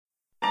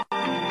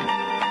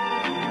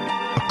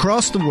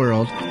Across the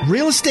world,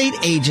 real estate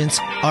agents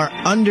are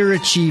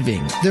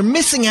underachieving. They're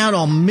missing out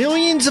on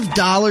millions of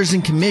dollars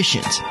in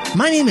commissions.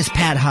 My name is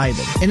Pat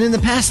Hyben, and in the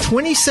past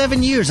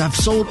 27 years, I've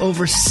sold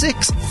over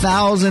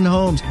 6,000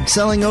 homes,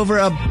 selling over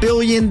 $1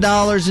 billion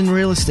in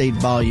real estate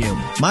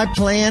volume. My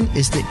plan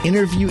is to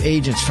interview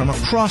agents from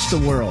across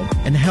the world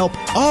and help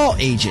all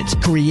agents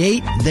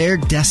create their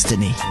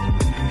destiny.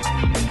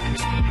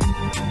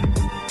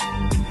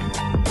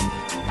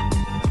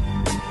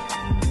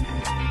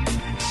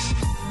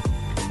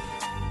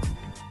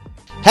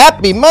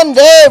 Happy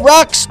Monday,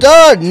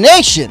 Rockstar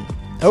Nation!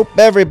 Hope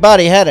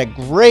everybody had a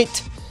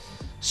great,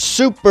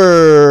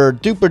 super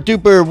duper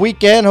duper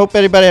weekend. Hope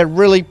everybody had a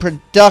really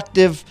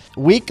productive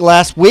week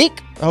last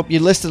week. Hope you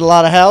listed a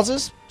lot of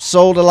houses,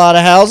 sold a lot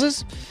of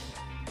houses.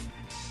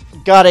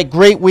 Got a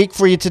great week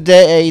for you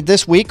today,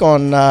 this week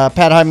on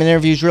Pat Hyman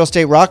Interviews Real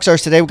Estate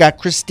Rockstars. Today we got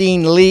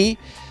Christine Lee,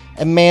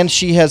 and man,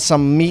 she has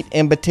some meat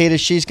and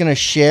potatoes she's going to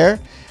share.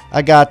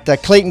 I got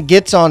Clayton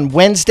Gitz on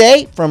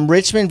Wednesday from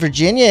Richmond,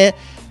 Virginia.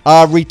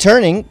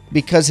 Returning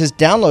because his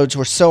downloads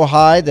were so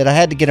high that I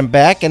had to get him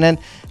back. And then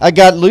I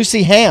got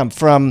Lucy Ham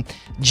from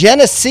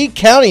Genesee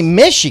County,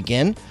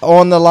 Michigan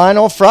on the line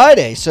on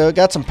Friday. So I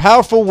got some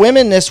powerful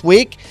women this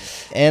week,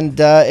 and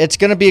it's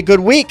going to be a good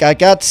week. I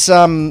got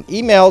some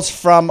emails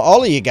from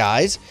all of you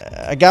guys.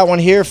 I got one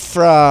here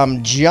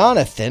from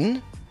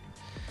Jonathan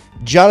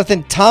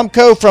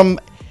Tomko from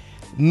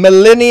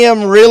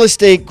Millennium Real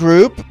Estate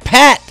Group.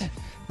 Pat,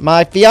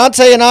 my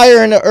fiance and I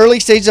are in the early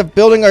stages of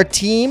building our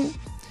team.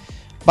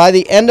 By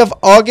the end of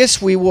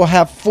August, we will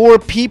have 4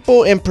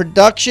 people in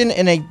production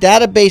and a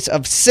database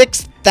of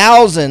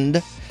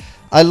 6,000.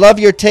 I love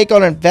your take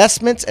on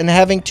investments and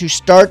having to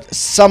start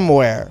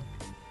somewhere.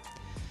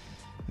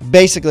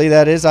 Basically,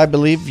 that is, I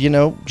believe,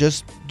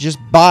 just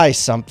buy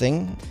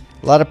something.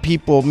 A lot of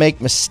people make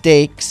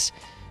mistakes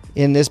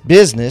in this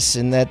business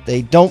in that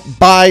they don't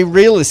buy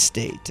real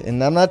estate.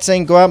 And I'm not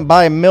saying go out and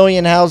buy 1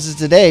 million houses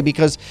today,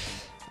 because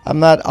I'm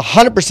not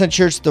 100%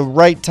 sure it's the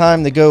right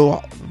time to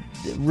go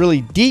really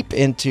deep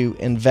into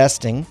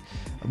investing.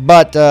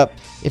 But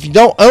if you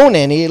don't own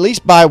any, at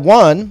least buy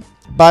one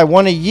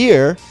a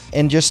year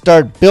and just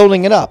start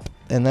building it up.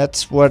 And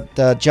that's what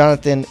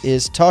Jonathan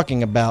is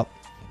talking about.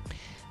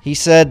 He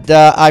said,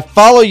 I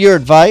follow your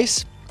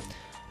advice.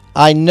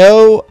 I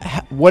know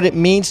what it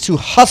means to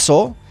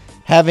hustle,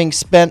 having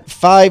spent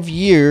 5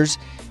 years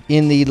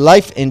in the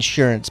life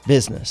insurance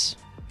business.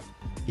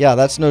 Yeah,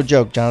 that's no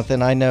joke,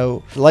 Jonathan. I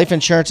know life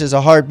insurance is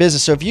a hard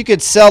business. So if you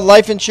could sell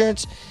life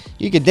insurance,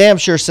 you could damn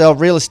sure sell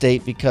real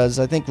estate, because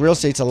I think real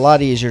estate's a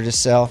lot easier to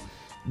sell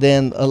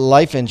than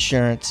life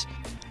insurance.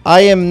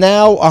 I am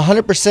now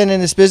 100% in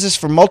this business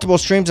for multiple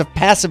streams of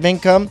passive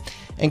income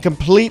and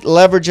complete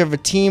leverage of a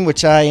team,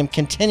 which I am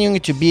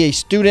continuing to be a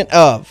student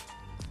of.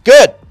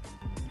 Good.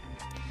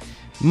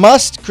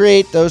 Must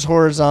create those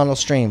horizontal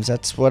streams.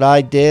 That's what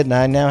I did, and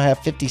I now have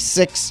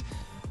 56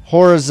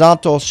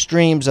 horizontal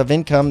streams of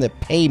income that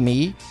pay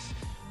me,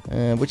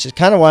 which is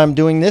kind of why I'm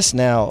doing this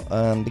now,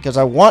 because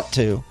I want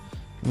to.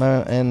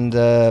 And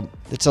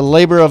it's a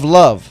labor of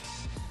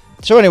love.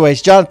 So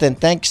anyways, Jonathan,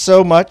 thanks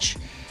so much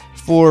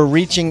for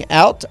reaching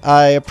out.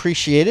 I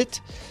appreciate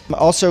it. I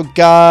also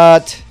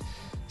got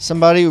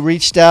somebody who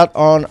reached out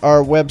on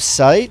our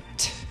website.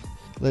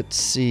 Let's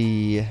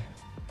see.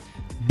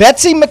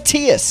 Betsy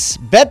Matias.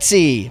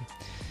 Betsy.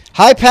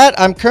 Hi, Pat.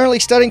 I'm currently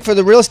studying for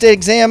the real estate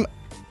exam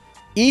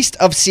east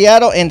of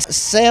Seattle in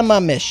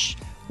Sammamish,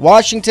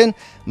 Washington,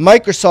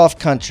 Microsoft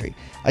country.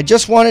 I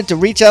just wanted to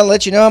reach out and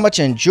let you know how much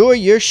I enjoy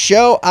your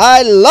show.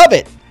 I love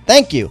it.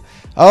 Thank you.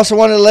 I also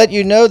wanted to let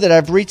you know that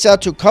I've reached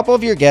out to a couple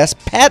of your guests,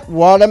 Pat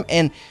Wadham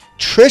and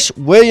Trish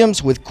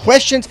Williams, with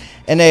questions,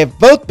 and they have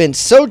both been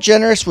so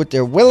generous with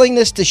their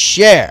willingness to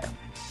share.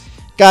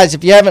 Guys,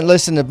 if you haven't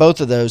listened to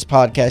both of those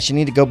podcasts, you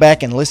need to go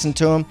back and listen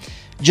to them.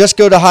 Just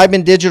go to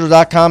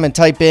hybendigital.com and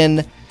type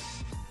in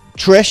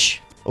Trish,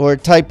 or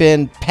type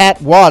in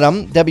Pat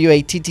Wadham,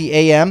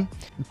 Wattam.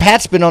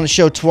 Pat's been on the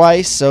show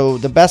twice, so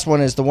the best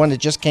one is the one that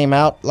just came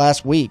out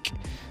last week.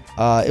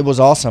 It was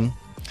awesome.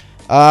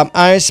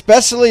 I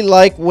especially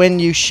like when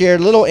you share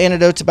little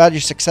anecdotes about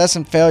your success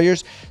and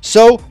failures.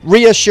 So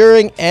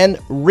reassuring and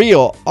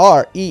real.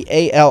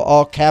 REAL,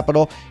 all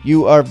capital.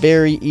 You are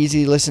very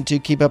easy to listen to.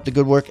 Keep up the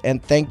good work,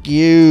 and thank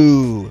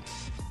you,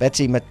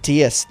 Betsy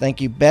Matias. Thank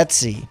you,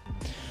 Betsy.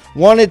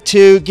 Wanted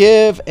to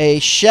give a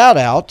shout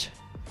out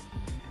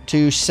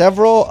to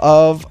several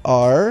of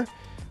our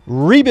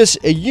Rebus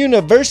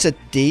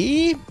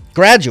University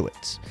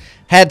graduates.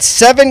 Had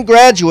 7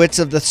 graduates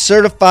of the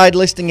Certified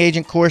Listing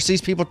Agent course.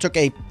 These people took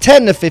a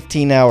 10 to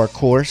 15 hour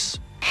course,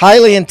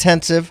 highly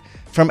intensive,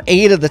 from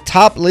 8 of the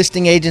top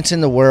listing agents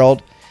in the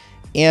world,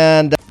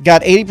 and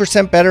got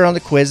 80% better on the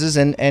quizzes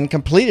and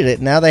completed it.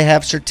 Now they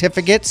have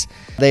certificates.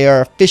 They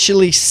are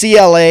officially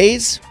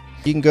CLAs.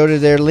 You can go to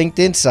their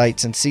LinkedIn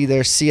sites and see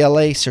their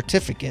CLA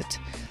certificate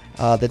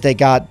that they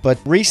got. But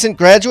recent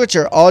graduates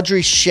are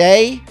Audrey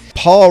Shea,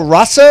 Paul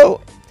Rosso,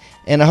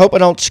 and I hope I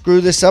don't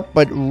screw this up,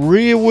 but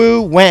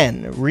Riwu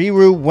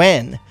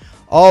Wen.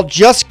 all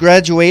just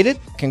graduated.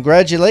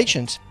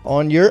 Congratulations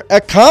on your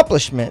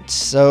accomplishments.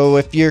 So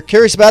if you're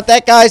curious about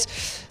that, guys,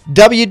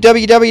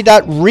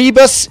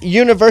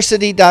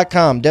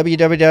 www.rebusuniversity.com,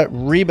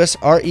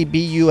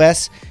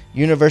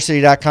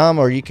 www.rebusuniversity.com,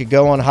 or you could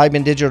go on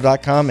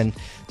hibandigital.com, and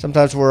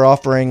sometimes we're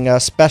offering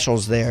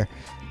specials there.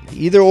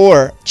 Either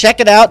or,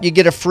 check it out. You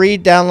get a free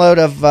download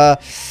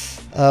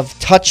of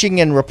touching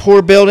and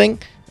rapport building.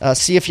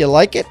 See if you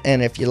like it,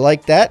 and if you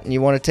like that and you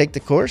want to take the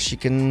course, you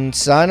can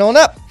sign on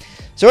up.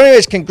 So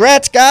anyways,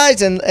 congrats,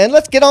 guys, and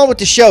let's get on with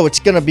the show. It's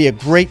going to be a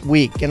great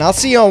week, and I'll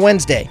see you on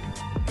Wednesday.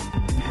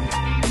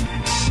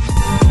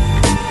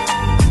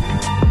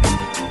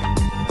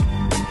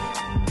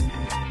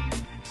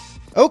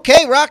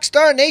 Okay,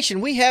 Rockstar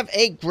Nation, we have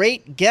a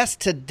great guest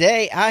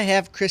today. I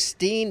have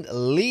Christine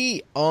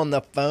Lee on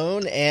the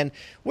phone, and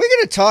we're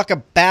going to talk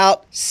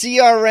about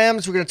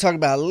CRMs. We're going to talk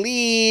about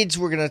leads.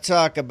 We're going to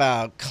talk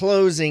about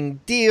closing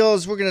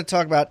deals. We're going to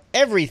talk about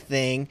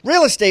everything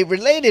real estate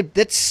related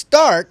that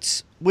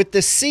starts with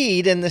the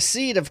seed, and the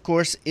seed, of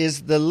course,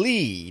 is the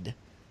lead.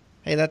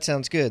 Hey, that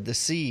sounds good. The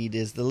seed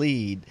is the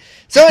lead.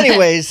 So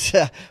anyways,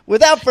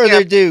 without further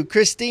ado,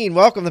 Christine,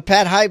 welcome to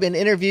Pat Hiban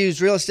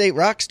Interviews Real Estate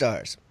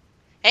Rockstars.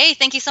 Hey,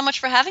 thank you so much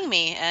for having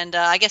me. And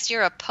I guess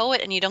you're a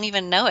poet and you don't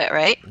even know it,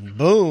 right?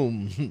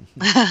 Boom.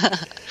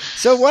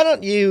 So why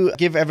don't you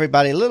give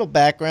everybody a little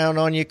background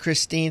on you,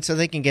 Christine, so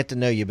they can get to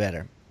know you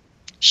better?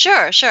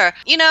 Sure.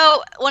 You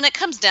know, when it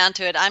comes down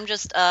to it, I'm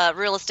just a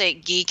real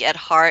estate geek at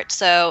heart.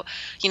 So,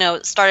 you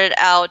know, started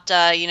out,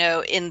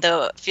 in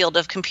the field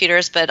of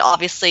computers, but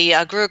obviously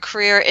grew a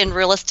career in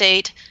real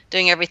estate,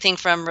 doing everything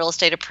from real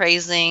estate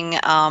appraising,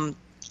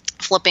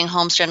 flipping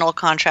homes, general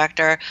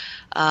contractor,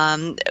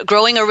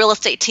 growing a real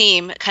estate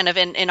team kind of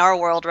in our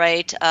world,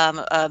 right?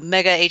 A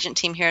mega agent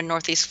team here in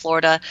Northeast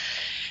Florida.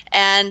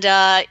 And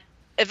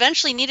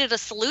eventually needed a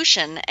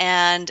solution,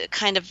 and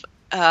kind of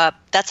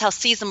that's how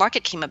Seize the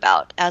Market came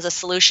about, as a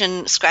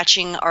solution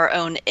scratching our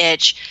own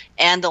itch.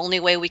 And the only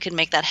way we could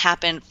make that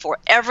happen for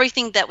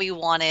everything that we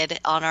wanted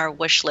on our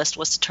wish list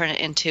was to turn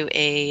it into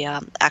a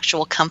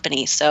actual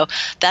company. So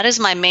that is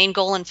my main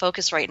goal and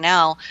focus right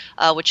now,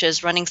 which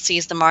is running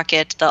Seize the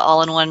Market, the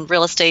all-in-one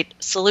real estate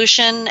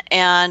solution,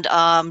 and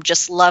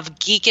just love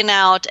geeking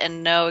out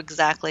and know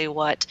exactly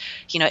what,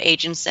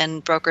 agents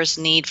and brokers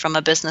need from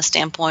a business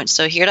standpoint.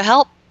 So here to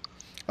help.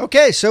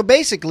 Okay, so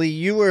basically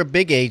you were a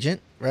big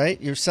agent,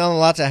 right? You're selling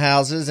lots of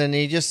houses, and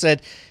you just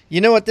said,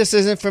 you know what, this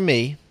isn't for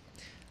me.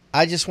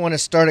 I just want to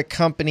start a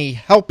company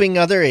helping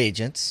other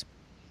agents.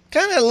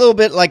 Kind of a little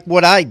bit like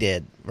what I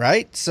did,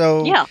 right?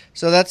 So yeah.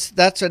 So that's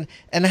and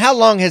how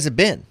long has it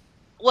been?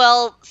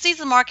 Well, Seize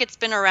the Market's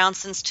been around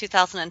since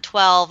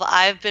 2012.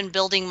 I've been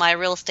building my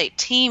real estate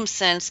team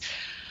since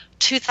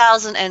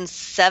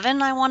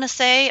 2007, I want to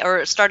say,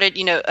 or started,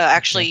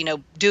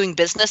 doing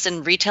business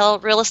in retail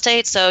real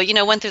estate. So,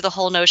 went through the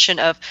whole notion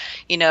of,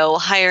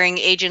 hiring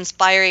agents,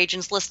 buyer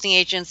agents, listing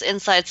agents,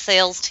 inside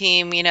sales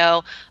team,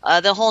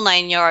 the whole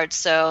 9 yards.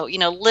 So,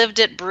 lived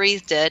it,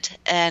 breathed it.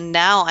 And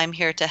now I'm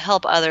here to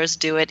help others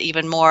do it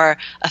even more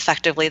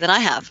effectively than I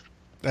have.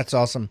 That's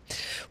awesome.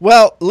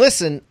 Well,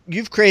 listen,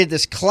 you've created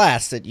this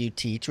class that you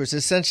teach, which is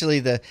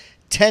essentially the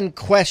 10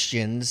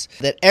 questions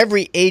that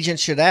every agent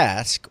should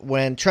ask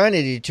when trying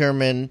to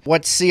determine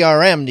what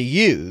CRM to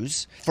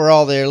use for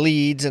all their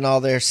leads and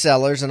all their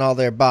sellers and all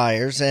their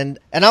buyers. And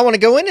I want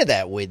to go into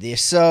that with you.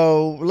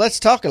 So let's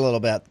talk a little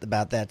bit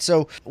about that.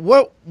 So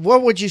what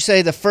would you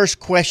say the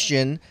first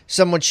question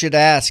someone should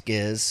ask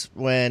is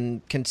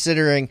when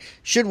considering,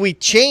 should we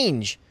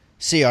change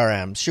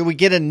CRMs? Should we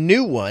get a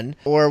new one,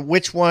 or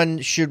which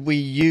one should we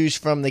use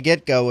from the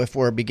get-go if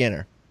we're a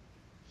beginner?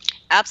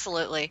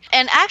 Absolutely.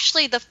 And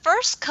actually, the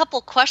first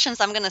couple questions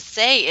I'm going to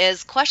say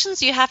is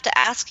questions you have to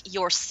ask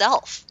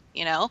yourself,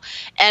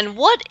 and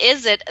what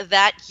is it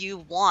that you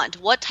want?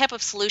 What type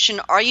of solution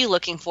are you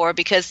looking for?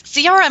 Because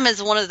CRM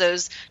is one of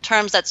those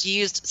terms that's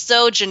used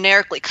so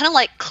generically, kind of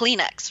like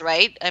Kleenex,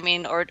 right? I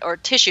mean, or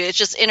tissue. It's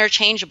just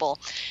interchangeable.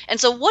 And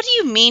so what do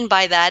you mean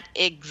by that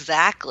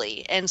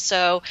exactly? And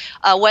so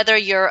whether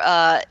you're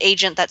an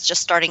agent that's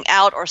just starting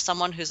out or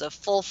someone who's a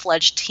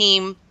full-fledged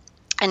team,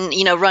 and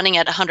running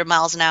at 100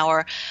 miles an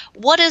hour,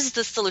 what is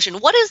the solution?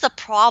 What is the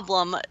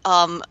problem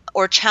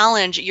or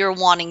challenge you're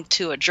wanting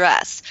to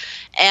address?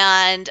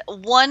 And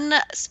one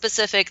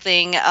specific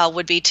thing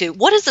would be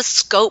what is the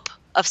scope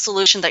of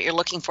solution that you're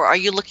looking for? Are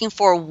you looking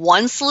for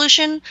one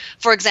solution?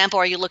 For example,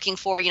 are you looking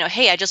for,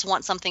 hey, I just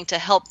want something to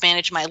help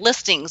manage my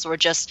listings, or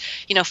just,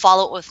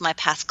 follow up with my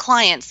past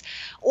clients?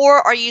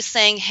 Or are you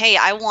saying, hey,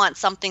 I want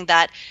something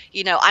that,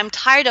 I'm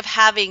tired of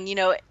having,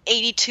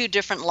 82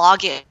 different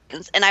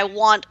logins, and I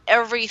want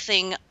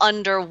everything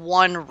under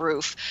one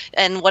roof.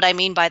 And what I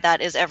mean by that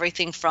is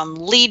everything from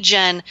lead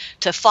gen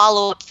to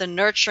follow up, the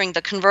nurturing,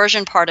 the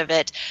conversion part of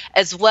it,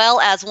 as well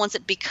as once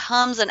it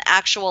becomes an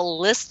actual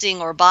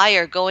listing or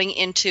buyer, going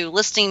into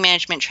listing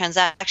management,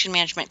 transaction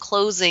management,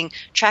 closing,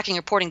 tracking,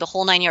 reporting, the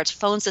whole 9 yards,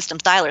 phone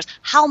systems, dialers.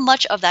 How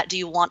much of that do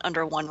you want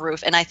under one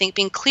roof? And I think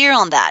being clear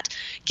on that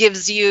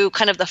gives you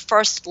kind of the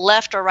first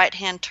left or right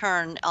hand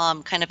turn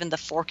kind of in the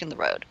fork in the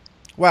road.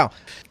 Wow.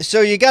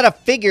 So you got to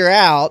figure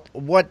out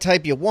what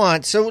type you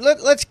want. So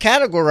let's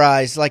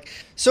categorize.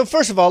 So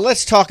first of all,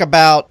 let's talk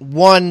about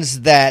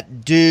ones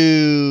that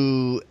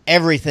do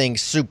everything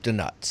soup to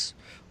nuts.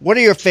 What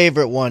are your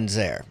favorite ones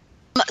there?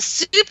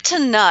 Soup to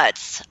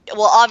nuts.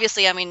 Well,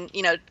 obviously,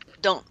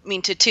 don't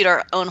mean to toot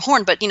our own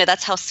horn, but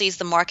that's how Seize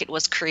the Market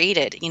was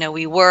created.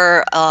 We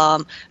were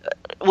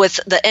with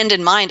the end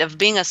in mind of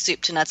being a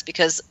soup to nuts,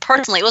 because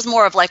personally it was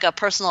more of like a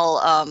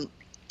personal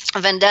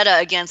vendetta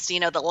against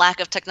the lack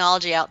of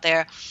technology out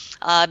there,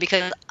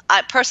 because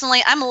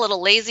I'm a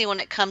little lazy when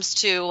it comes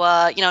to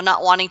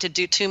not wanting to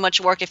do too much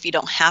work if you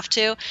don't have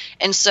to,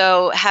 and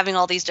so having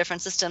all these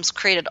different systems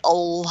created a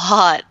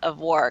lot of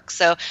work.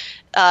 So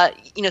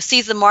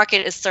Seize the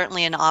Market is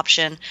certainly an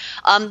option.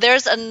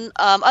 There's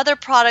other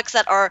products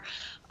that are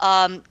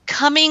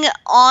coming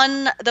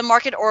on the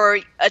market or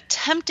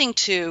attempting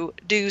to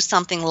do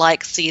something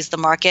like Seize the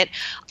Market,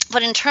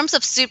 but in terms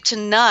of soup to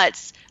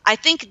nuts, I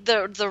think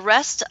the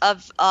rest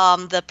of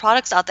the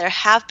products out there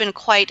have been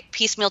quite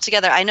piecemeal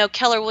together. I know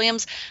Keller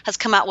Williams has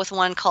come out with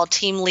one called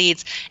Team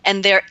Leads,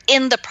 and they're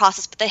in the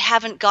process, but they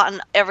haven't gotten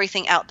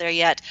everything out there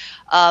yet.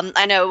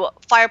 I know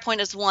FirePoint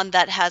is one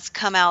that has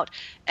come out,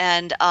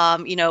 and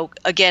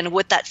again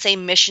with that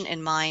same mission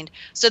in mind.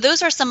 So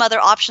those are some other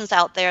options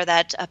out there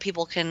that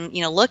people can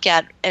look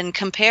at and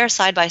compare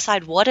side by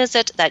side. What is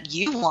it that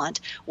you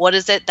want? What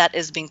is it that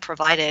is being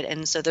provided?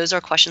 And so those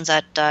are questions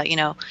that you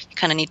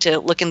kind of need to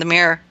look in the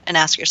mirror and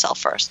ask yourself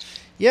first.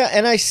 Yeah,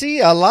 and I see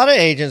a lot of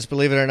agents,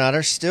 believe it or not,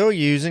 are still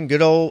using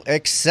good old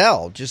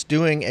Excel, just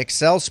doing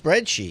Excel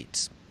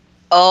spreadsheets.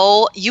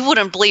 Oh, you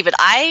wouldn't believe it.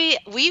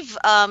 We've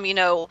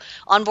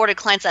onboarded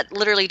clients that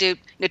literally do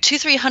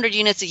 200-300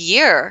 units a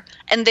year,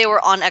 and they were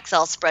on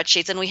Excel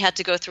spreadsheets, and we had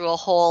to go through a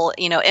whole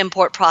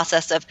import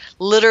process of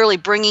literally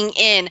bringing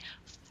in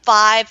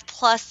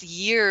 5+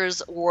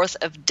 years worth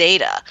of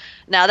data.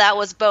 Now that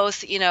was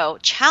both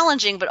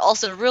challenging but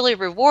also really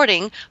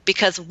rewarding,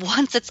 because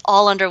once it's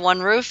all under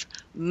one roof,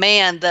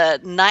 man, the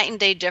night and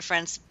day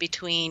difference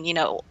between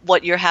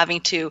what you're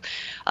having to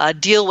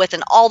deal with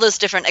and all those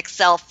different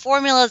Excel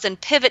formulas and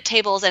pivot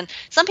tables, and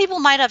some people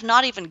might have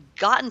not even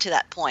gotten to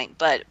that point,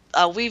 but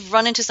we've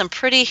run into some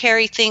pretty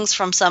hairy things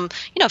from some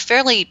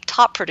fairly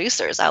top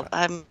producers.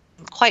 I'm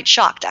quite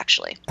shocked,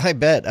 actually. I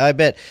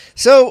bet.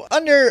 So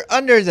under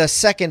the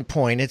second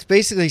point, it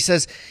basically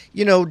says,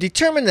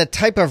 determine the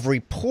type of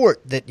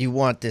report that you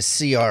want this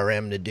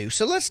CRM to do.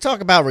 So let's talk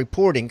about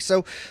reporting.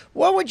 So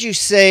what would you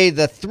say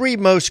the 3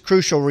 most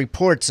crucial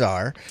reports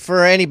are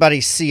for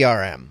anybody's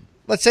CRM?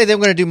 Let's say they're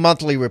going to do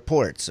monthly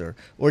reports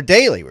or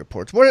daily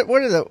reports. What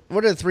are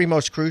the 3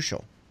 most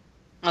crucial?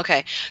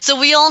 Okay, so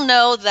we all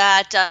know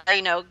that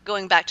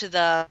going back to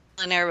the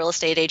millionaire real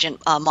estate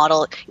agent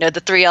model, the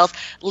 3 L's: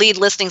 lead,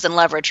 listings, and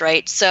leverage,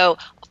 right? So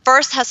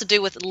first has to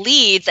do with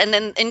leads, and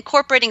then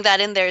incorporating that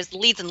in there is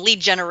leads and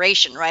lead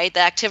generation, right? The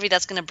activity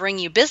that's going to bring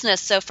you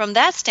business. So from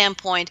that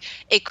standpoint,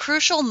 a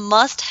crucial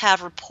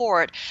must-have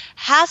report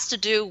has to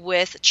do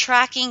with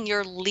tracking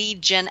your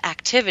lead gen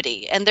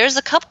activity. And there's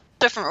a couple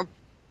different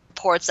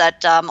reports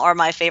that are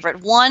my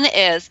favorite. One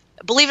is,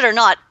 believe it or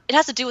not, it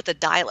has to do with the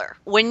dialer.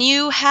 When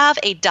you have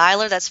a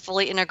dialer that's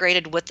fully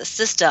integrated with the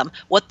system,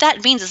 what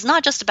that means is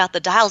not just about the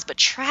dials, but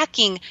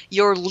tracking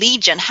your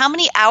lead gen. How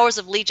many hours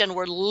of lead gen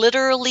were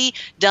literally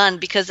done?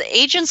 Because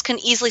agents can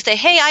easily say,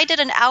 hey, I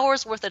did an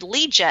hour's worth of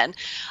lead gen.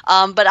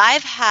 But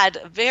I've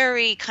had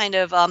very kind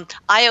of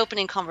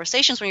eye-opening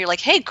conversations when you're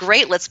like, hey,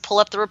 great, let's pull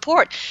up the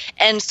report.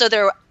 And so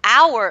there are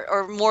hour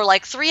or more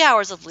like 3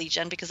 hours of lead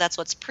gen, because that's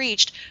what's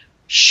preached,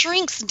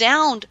 shrinks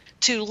down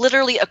to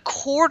literally a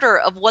quarter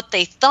of what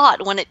they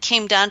thought when it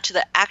came down to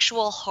the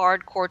actual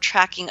hardcore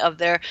tracking of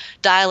their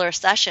dialer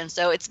session.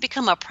 So it's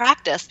become a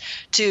practice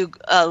to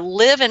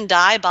live and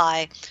die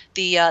by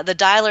the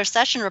dialer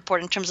session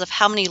report in terms of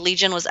how many lead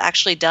gen was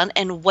actually done.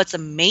 And what's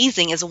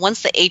amazing is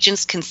once the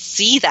agents can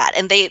see that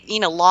and they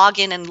log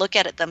in and look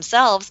at it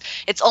themselves,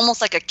 it's almost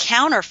like a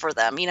counter for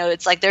them.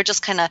 It's like they're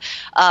just kind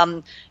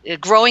of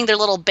growing their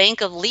little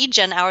bank of lead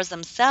gen hours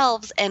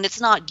themselves, and it's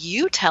not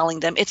you telling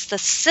them, it's the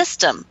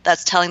system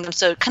that's telling them.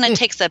 So it kind of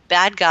takes the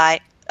bad guy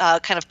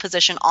kind of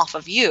position off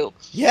of you.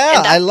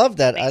 Yeah, I love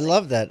that. Amazing.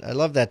 I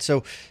love that.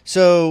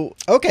 So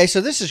okay,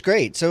 so this is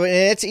great. So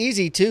it's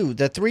easy too.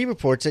 The 3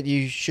 reports that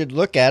you should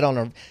look at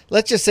on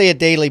let's just say a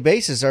daily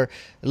basis are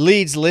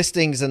leads,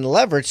 listings, and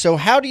leverage. So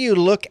how do you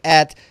look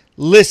at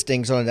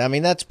listings on it? I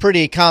mean, that's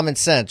pretty common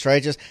sense,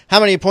 right? Just how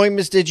many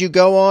appointments did you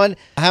go on?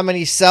 How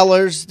many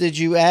sellers did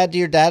you add to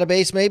your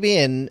database maybe?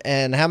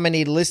 And how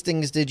many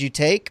listings did you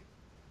take?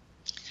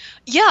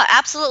 Yeah,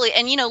 absolutely.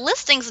 And,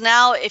 listings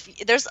now, if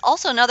there's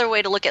also another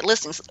way to look at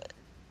listings.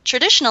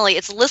 Traditionally,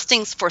 it's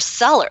listings for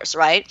sellers,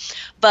 right?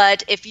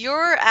 But if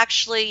you're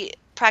actually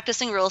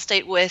practicing real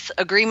estate with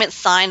agreements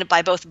signed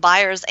by both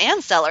buyers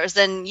and sellers,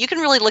 then you can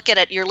really look at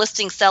it, your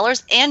listing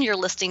sellers and your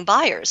listing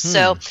buyers.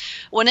 So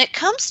when it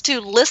comes to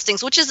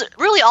listings, which is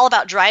really all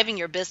about driving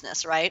your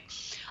business, right?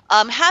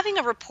 Having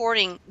a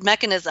reporting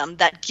mechanism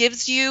that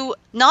gives you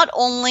not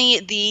only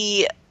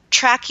the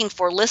tracking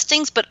for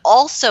listings, but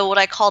also what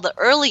I call the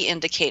early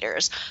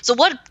indicators. So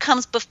what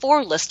comes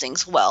before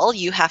listings? Well,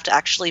 you have to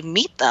actually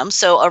meet them.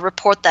 So a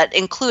report that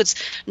includes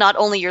not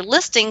only your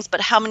listings, but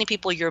how many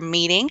people you're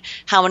meeting,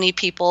 how many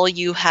people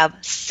you have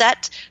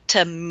set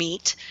to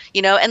meet,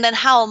 and then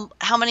how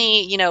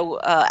many,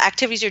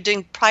 activities you're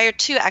doing prior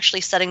to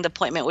actually setting the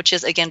appointment, which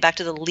is, again, back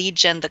to the lead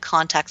gen, the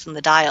contacts, and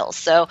the dials.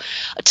 So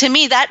to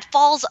me, that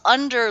falls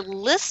under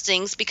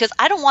listings because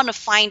I don't want to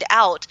find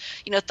out,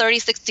 30,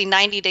 60,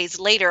 90 days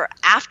later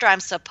after I'm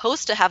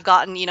supposed to have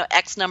gotten,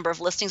 X number of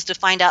listings to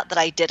find out that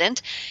I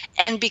didn't.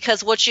 And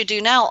because what you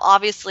do now,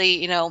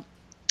 obviously,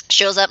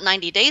 shows up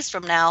 90 days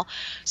from now.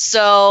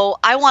 So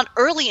I want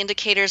early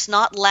indicators,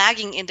 not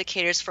lagging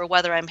indicators for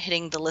whether I'm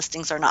hitting the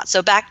listings or not.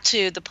 So back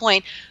to the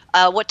point,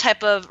 what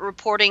type of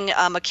reporting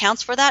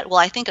accounts for that? Well,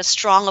 I think a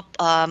strong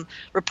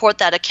report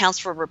that accounts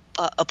for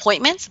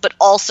appointments, but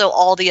also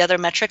all the other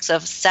metrics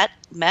of set,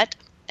 met,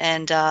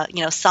 and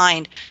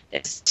signed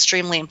is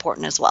extremely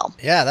important as well.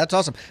 Yeah, that's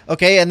awesome.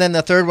 Okay, and then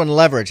the third one,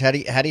 leverage. How do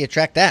you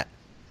track that?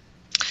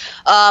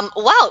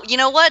 Wow, you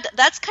know what?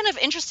 That's kind of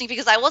interesting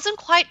because I wasn't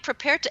quite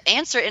prepared to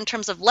answer in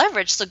terms of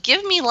leverage. So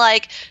give me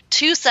like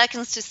 2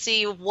 seconds to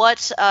see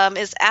what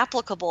is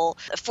applicable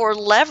for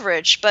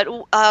leverage. But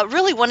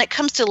really, when it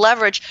comes to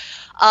leverage,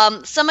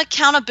 some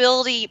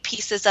accountability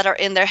pieces that are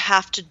in there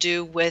have to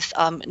do with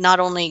not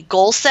only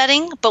goal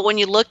setting, but when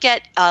you look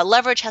at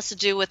leverage has to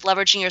do with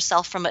leveraging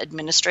yourself from an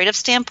administrative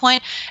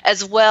standpoint,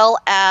 as well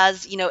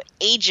as,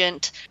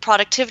 agent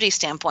productivity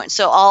standpoint.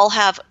 So I'll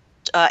have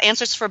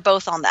answers for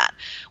both on that.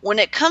 When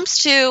it comes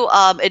to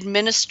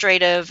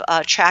administrative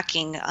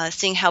tracking,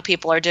 seeing how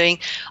people are doing,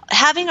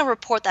 having a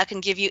report that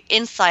can give you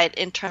insight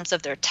in terms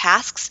of their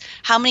tasks,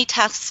 how many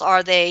tasks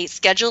are they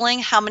scheduling,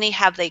 how many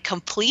have they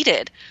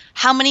completed,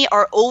 how many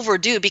are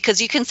overdue,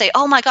 because you can say,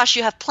 oh my gosh,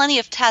 you have plenty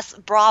of tasks,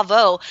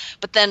 bravo,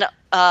 but then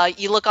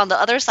you look on the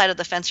other side of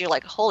the fence, you're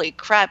like, holy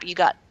crap, you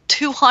got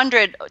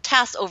 200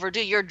 tasks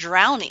overdue, you're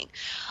drowning.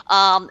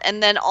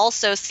 And then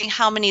also seeing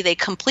how many they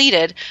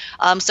completed.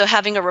 So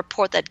having a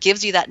report that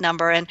gives you that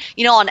number. And,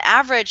 on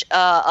average,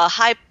 a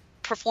high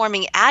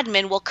performing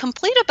admin will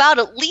complete about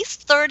at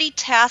least 30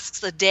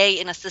 tasks a day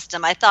in a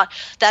system. I thought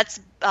that's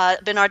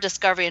been our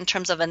discovery in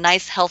terms of a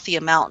nice healthy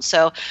amount.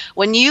 So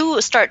when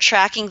you start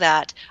tracking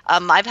that,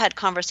 I've had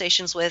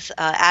conversations with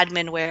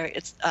admin where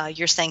it's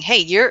you're saying, hey,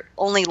 you're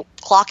only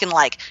clocking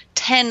like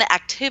 10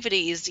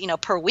 activities,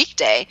 per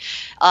weekday.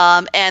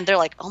 And they're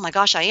like, oh my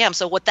gosh, I am.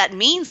 So what that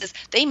means is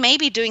they may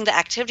be doing the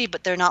activity,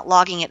 but they're not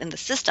logging it in the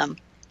system.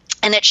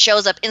 And it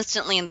shows up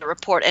instantly in the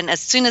report. And as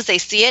soon as they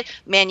see it,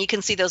 man, you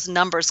can see those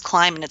numbers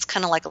climb, and it's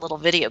kind of like a little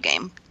video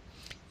game.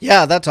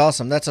 Yeah, that's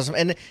awesome. That's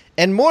awesome.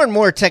 And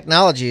more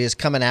technology is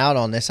coming out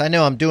on this. I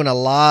know I'm doing a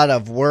lot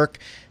of work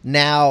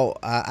now.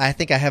 I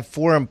think I have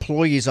 4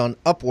 employees on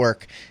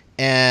Upwork,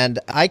 and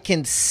I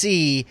can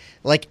see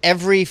like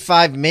every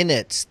 5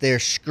 minutes their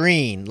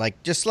screen,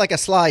 like just like a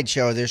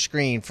slideshow of their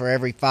screen for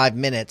every 5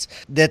 minutes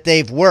that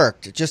they've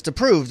worked, just to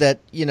prove that,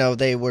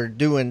 they were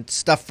doing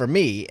stuff for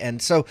me.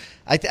 And so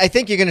I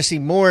think you're going to see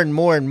more and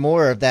more and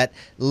more of that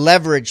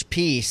leverage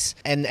piece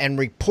and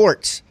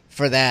reports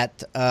for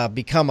that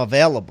become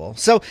available.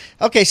 So,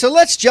 okay, so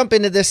let's jump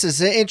into this. This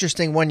is an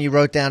interesting one you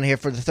wrote down here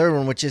for the third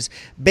one, which is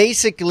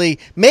basically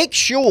make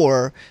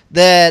sure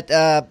that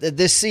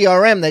this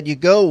CRM that you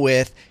go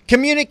with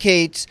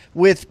communicates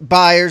with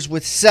buyers,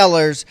 with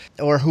sellers,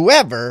 or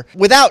whoever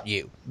without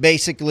you,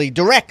 basically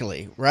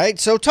directly, right?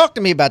 So talk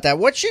to me about that.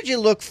 What should you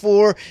look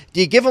for?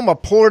 Do you give them a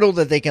portal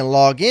that they can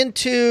log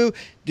into?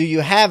 Do you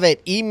have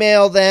it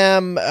email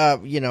them,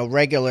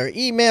 regular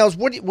emails?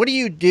 What do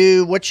you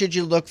do? What should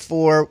you look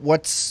for?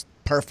 What's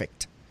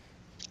perfect?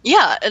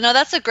 Yeah, no,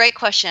 that's a great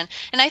question.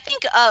 And I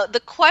think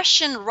the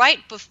question right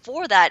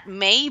before that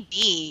may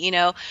be,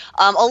 a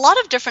lot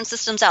of different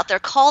systems out there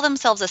call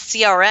themselves a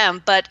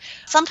CRM, but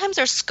sometimes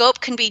their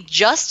scope can be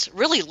just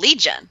really lead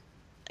gen.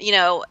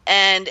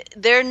 And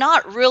they're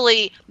not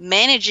really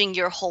managing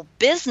your whole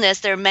business.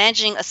 They're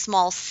managing a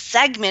small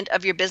segment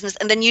of your business.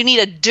 And then you need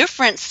a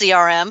different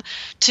CRM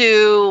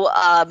to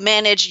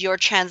manage your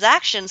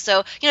transactions.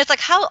 So, it's like,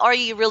 how are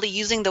you really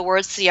using the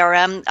word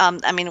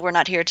CRM? We're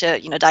not here to,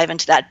 dive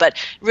into that, but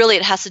really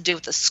it has to do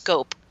with the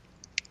scope.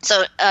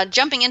 So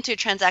jumping into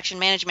transaction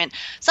management,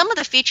 some of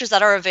the features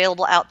that are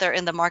available out there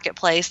in the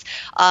marketplace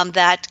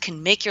that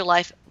can make your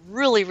life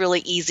really,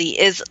 really easy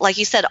is, like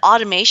you said,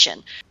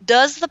 automation.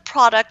 Does the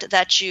product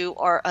that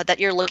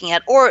you're looking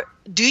at, or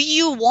do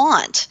you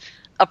want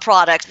a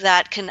product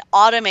that can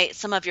automate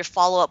some of your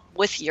follow-up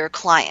with your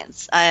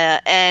clients?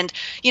 And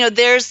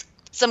there's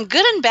some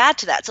good and bad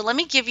to that. So let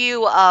me give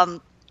you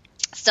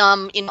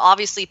some,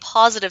 obviously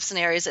positive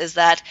scenarios is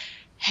that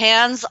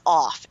hands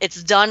off.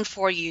 It's done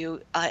for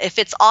you. If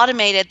it's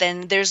automated,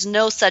 then there's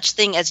no such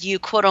thing as you,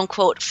 quote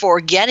unquote,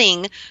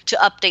 forgetting to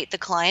update the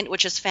client,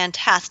 which is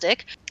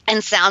fantastic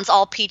and sounds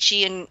all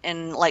peachy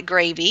and like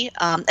gravy.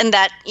 And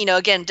that,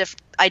 again,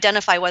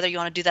 identify whether you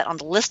want to do that on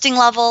the listing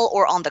level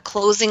or on the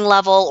closing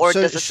level, or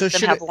does the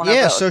system have one of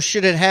those? So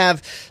should it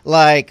have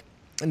like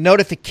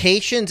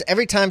notifications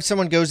every time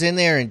someone goes in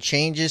there and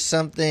changes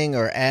something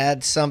or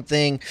adds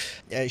something?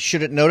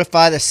 Should it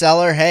notify the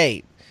seller,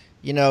 hey,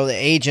 the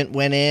agent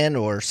went in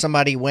or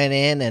somebody went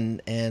in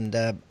and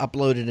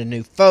uploaded a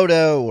new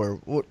photo?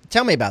 Or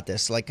tell me about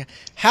this. Like,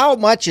 how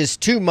much is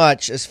too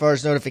much as far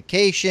as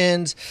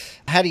notifications?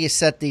 How do you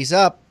set these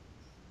up?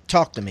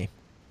 Talk to me.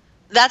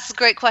 That's a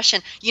great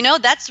question.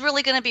 That's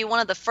really going to be one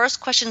of the first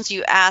questions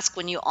you ask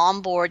when you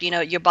onboard,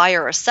 your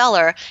buyer or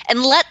seller,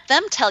 and let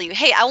them tell you,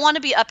 hey, I want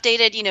to be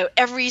updated,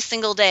 every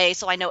single day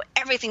so I know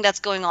everything that's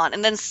going on.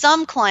 And then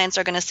some clients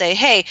are going to say,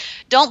 hey,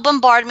 don't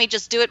bombard me,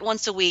 just do it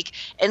once a week.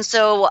 And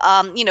so,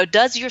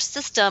 does your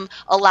system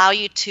allow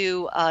you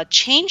to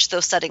change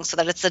those settings so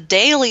that it's a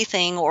daily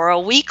thing or a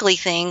weekly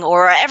thing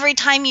or every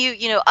time you,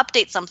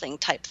 update something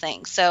type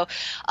thing? So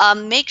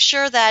make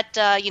sure that,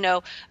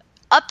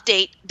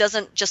 update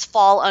doesn't just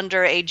fall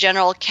under a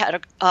general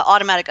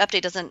automatic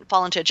update doesn't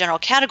fall into a general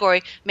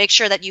category. Make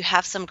sure that you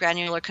have some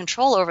granular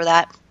control over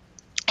that.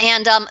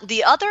 And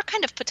the other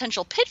kind of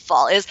potential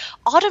pitfall is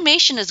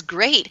automation is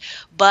great,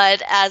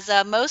 but as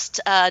most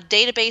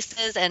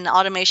databases and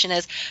automation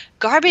is,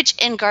 garbage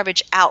in,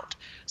 garbage out.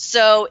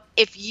 So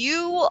if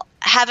you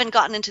haven't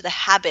gotten into the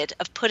habit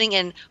of putting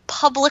in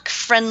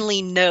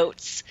public-friendly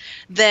notes,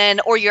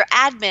 or your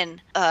admin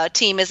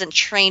team isn't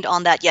trained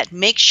on that yet,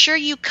 make sure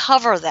you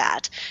cover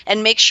that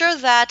and make sure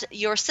that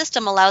your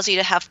system allows you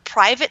to have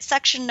private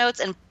section notes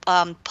and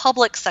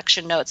public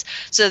section notes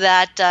so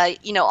that,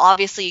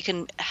 obviously you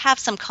can have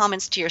some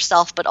comments to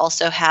yourself, but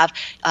also have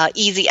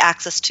easy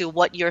access to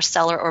what your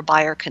seller or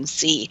buyer can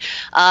see.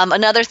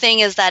 Another thing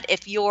is that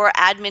if your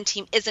admin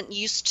team isn't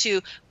used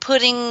to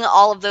putting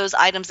all of those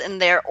items in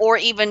there or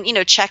even,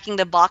 checking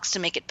the box to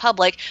make it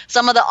public,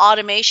 some of the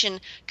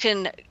automation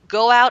can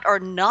go out or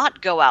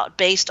not go out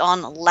based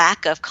on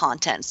lack of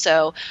content.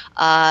 So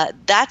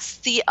that's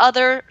the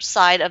other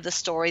side of the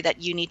story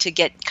that you need to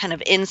get kind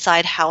of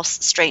inside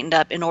house straightened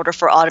up in order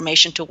for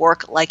automation to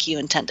work like you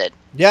intended.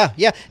 Yeah.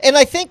 And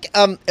I think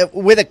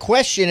with a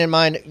question in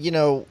mind,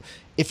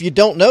 if you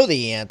don't know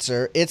the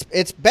answer,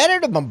 it's better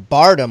to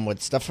bombard them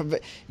with stuff.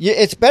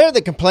 It's better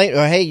to complain,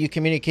 or hey, you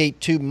communicate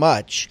too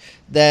much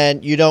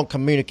than you don't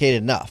communicate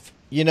enough.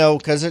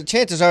 Because the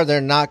chances are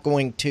they're not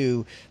going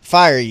to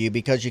fire you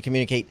because you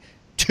communicate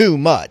too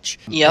much.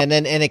 Yep.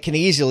 And it can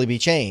easily be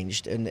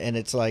changed. And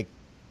it's like,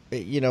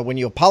 when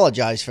you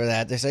apologize for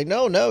that, they say,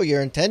 no,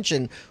 your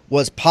intention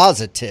was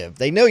positive.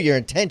 They know your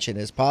intention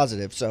is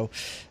positive. So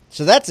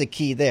that's the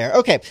key there.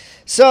 Okay,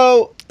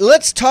 so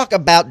let's talk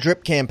about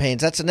drip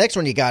campaigns. That's the next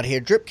one you got here.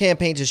 Drip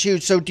campaigns is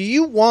huge. So do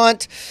you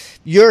want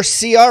your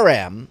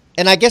CRM,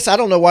 and I guess I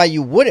don't know why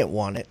you wouldn't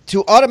want it,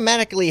 to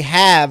automatically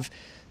have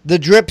the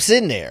drips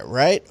in there,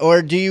 right?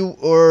 Or do you,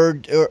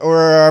 or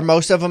are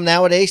most of them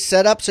nowadays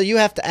set up so you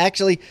have to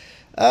actually,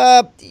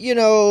 go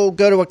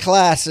to a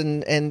class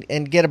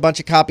and get a bunch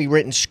of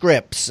copywritten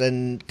scripts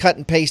and cut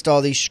and paste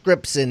all these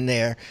scripts in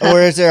there? Or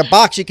is there a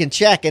box you can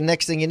check and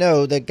next thing you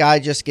know, the guy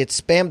just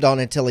gets spammed on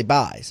until he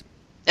buys?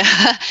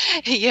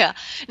 Yeah.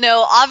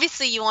 No,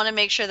 obviously you want to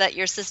make sure that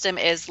your system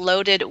is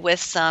loaded with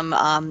some,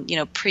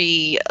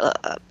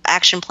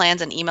 action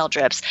plans and email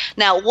drips.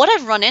 Now, what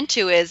I've run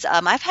into is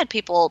I've had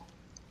people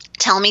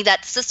tell me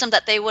that system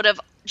that they would have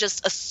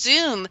just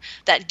assume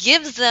that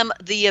gives them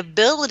the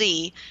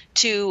ability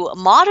to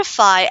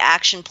modify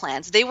action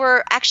plans. They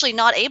were actually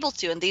not able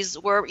to, and these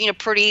were,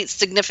 pretty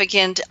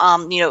significant,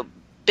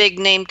 big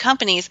name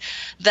companies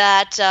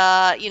that,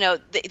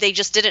 they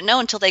just didn't know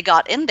until they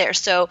got in there.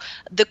 So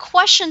the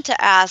question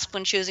to ask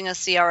when choosing a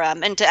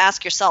CRM and to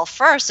ask yourself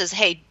first is,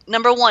 hey,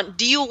 number one,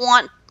 do you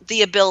want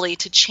the ability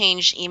to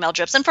change email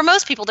drips? And for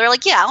most people, they're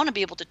like, yeah, I want to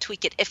be able to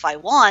tweak it if I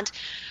want.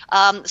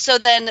 So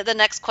then the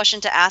next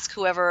question to ask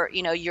whoever,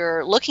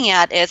 you're looking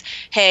at is,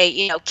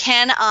 hey,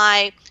 can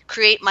I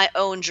create my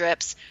own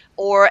drips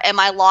or am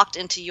I locked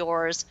into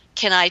yours?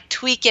 Can I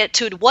tweak it?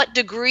 To what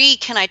degree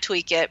can I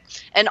tweak it?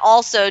 And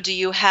also, do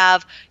you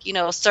have,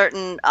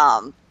 certain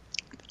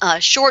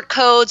short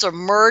codes or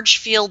merge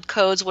field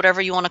codes,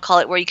 whatever you want to call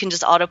it, where you can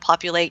just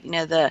auto-populate,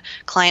 the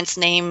client's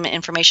name,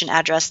 information,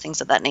 address,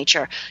 things of that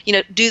nature.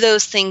 Do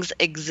those things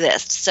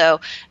exist? So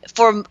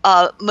for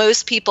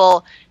most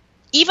people,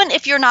 even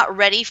if you're not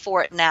ready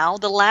for it now,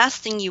 the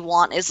last thing you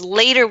want is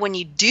later when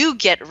you do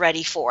get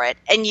ready for it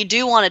and you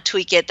do want to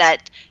tweak it,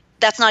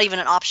 that's not even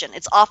an option.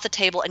 It's off the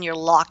table and you're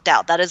locked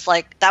out.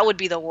 That would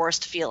be the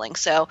worst feeling.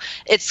 So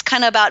it's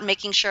kind of about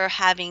making sure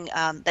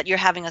that you're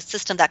having a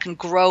system that can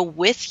grow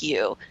with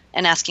you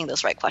and asking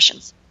those right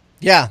questions.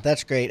 Yeah,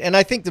 that's great. And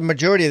I think the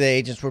majority of the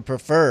agents would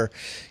prefer,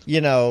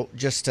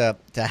 just to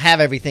have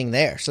everything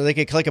there so they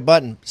could click a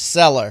button,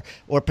 seller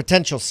or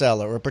potential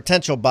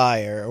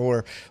buyer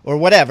or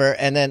whatever,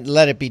 and then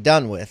let it be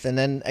done with. And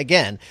then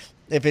again,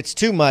 if it's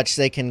too much,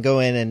 they can go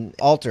in and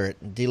alter it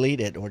and delete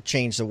it or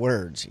change the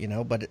words,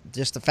 but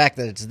just the fact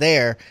that it's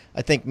there,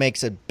 I think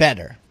makes it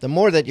better. The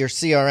more that your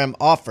CRM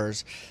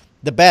offers,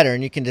 the better,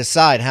 and you can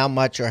decide how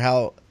much or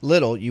how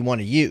little you want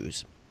to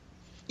use.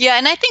 Yeah,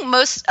 and I think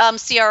most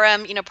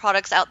CRM,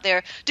 products out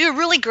there do a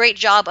really great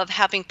job of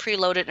having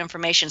preloaded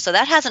information. So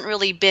that hasn't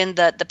really been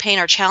the pain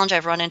or challenge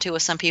I've run into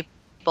with some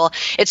people.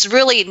 It's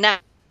really now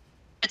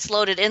it's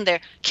loaded in there.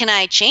 Can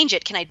I change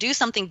it? Can I do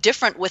something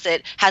different with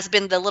it? Has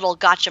been the little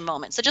gotcha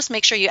moment. So just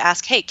make sure you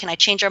ask, hey, can I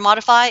change or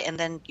modify? And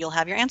then you'll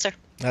have your answer.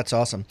 That's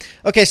awesome.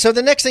 Okay, so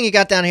the next thing you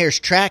got down here is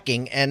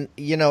tracking. And,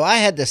 I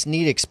had this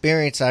neat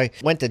experience. I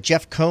went to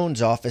Jeff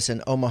Cohn's office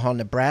in Omaha,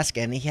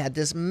 Nebraska, and he had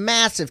this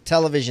massive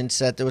television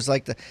set that was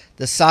like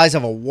the size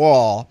of a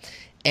wall.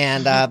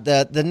 And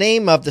the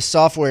name of the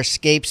software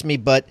escapes me,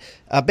 but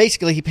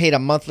basically he paid a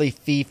monthly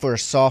fee for a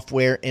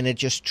software, and it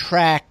just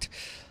tracked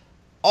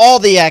all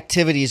the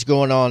activities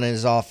going on in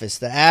his office,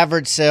 the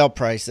average sale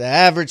price, the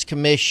average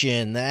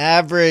commission, the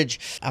average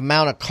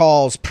amount of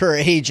calls per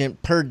agent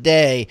per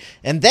day.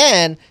 And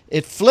then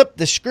it flipped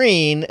the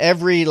screen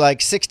every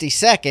 60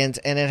 seconds,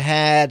 and it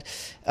had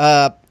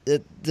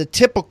the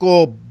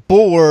typical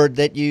board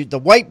the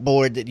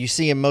whiteboard that you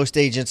see in most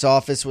agents'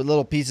 office with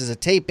little pieces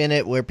of tape in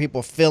it where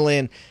people fill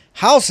in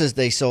houses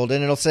they sold,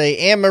 and it'll say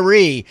Anne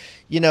Marie,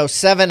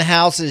 7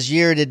 houses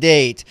year to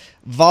date,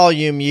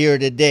 volume year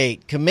to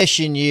date,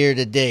 commission year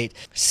to date,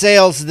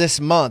 sales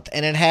this month,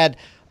 and it had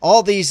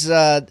all these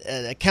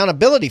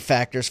accountability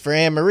factors for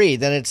Anne Marie.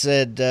 Then it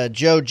said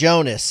Joe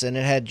Jonas, and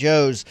it had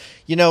Joe's,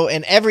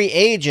 and every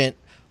agent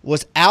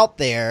was out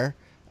there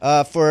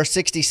for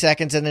 60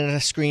 seconds, and then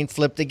a screen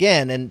flipped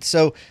again. And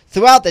so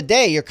throughout the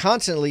day, you're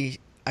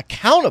constantly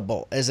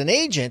accountable as an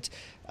agent.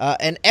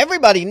 And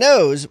everybody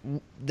knows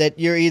that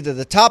you're either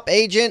the top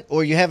agent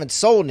or you haven't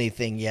sold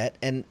anything yet,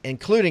 and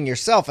including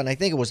yourself. And I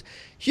think it was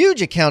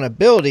huge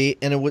accountability,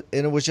 and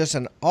it was just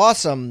an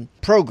awesome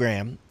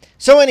program.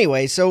 So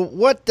anyway,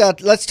 what?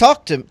 Let's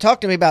talk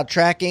to me about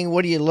tracking.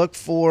 What do you look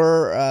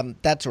for?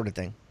 That sort of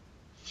thing.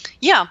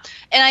 Yeah.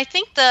 And I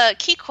think the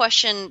key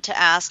question to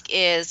ask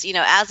is,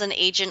 as an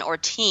agent or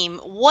team,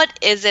 what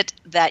is it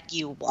that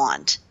you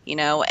want?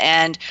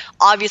 And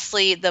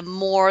obviously the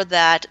more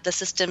that the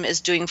system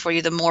is doing for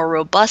you, the more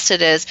robust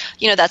it is,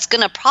 that's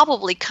going to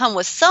probably come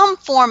with some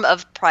form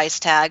of price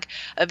tag,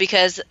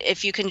 because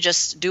if you can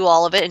just do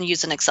all of it and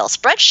use an Excel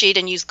spreadsheet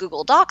and use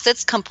Google Docs,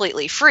 it's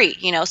completely free,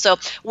 So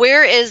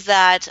where is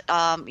that,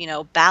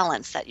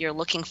 balance that you're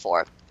looking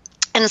for?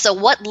 And so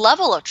what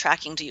level of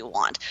tracking do you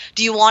want?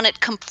 Do you want it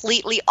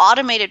completely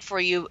automated for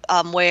you,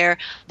 where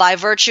by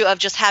virtue of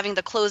just having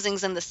the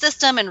closings in the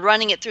system and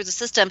running it through the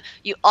system,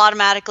 you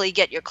automatically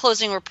get your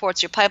closing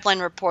reports, your pipeline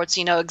reports,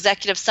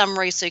 executive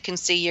summary, so you can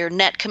see your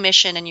net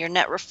commission and your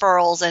net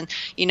referrals and,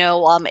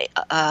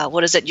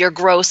 your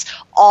gross,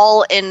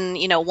 all in,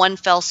 one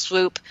fell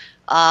swoop,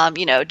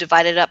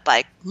 divided up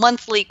by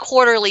monthly,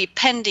 quarterly,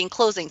 pending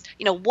closings.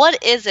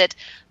 What is it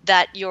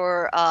that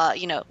you're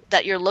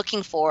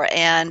looking for,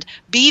 and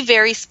be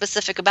very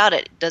specific about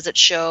it. Does it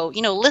show,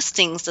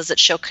 listings? Does it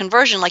show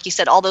conversion? Like you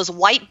said, all those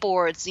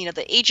whiteboards,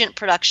 the agent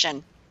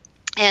production,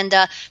 and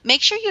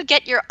make sure you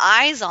get your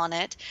eyes on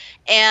it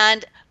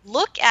and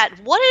look at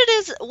what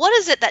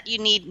is it that you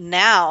need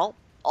now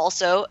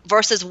also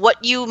versus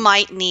what you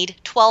might need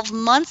 12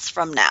 months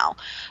from now.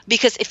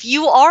 Because if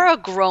you are a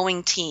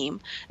growing team,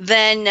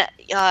 then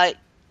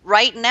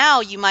right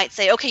now, you might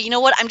say, okay, you know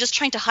what? I'm just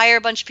trying to hire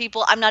a bunch of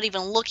people. I'm not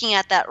even looking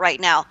at that right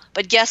now.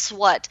 But guess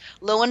what?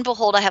 Lo and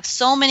behold, I have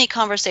so many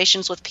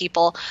conversations with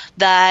people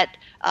that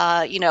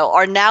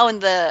are now in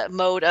the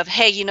mode of,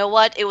 hey, you know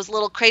what? It was a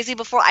little crazy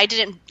before. I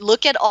didn't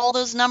look at all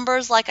those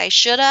numbers like I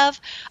should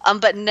have.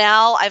 But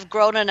now I've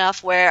grown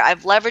enough where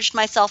I've leveraged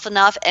myself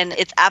enough, and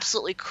it's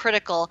absolutely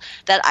critical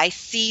that I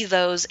see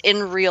those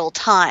in real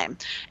time.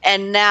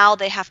 And now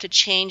they have to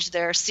change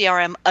their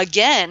CRM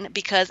again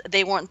because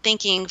they weren't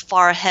thinking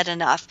far ahead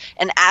enough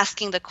and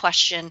asking the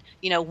question,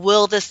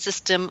 will this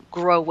system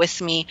grow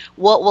with me?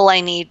 What will I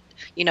need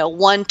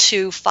 1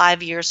 to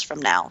 5 years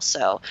from now?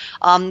 So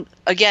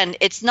again,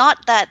 it's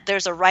not that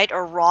there's a right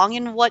or wrong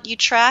in what you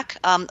track.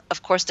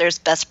 Of course, there's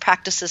best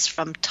practices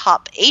from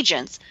top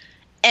agents.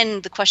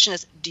 And the question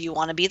is, do you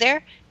want to be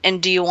there?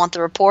 And do you want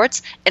the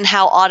reports? And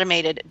how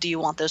automated do you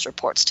want those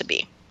reports to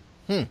be?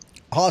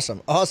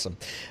 Awesome.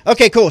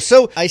 Okay, cool.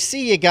 So I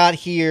see you got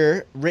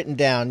here written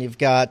down. You've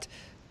got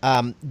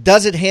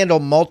does it handle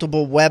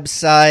multiple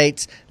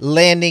websites,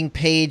 landing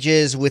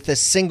pages with a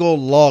single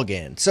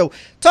login? So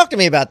talk to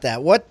me about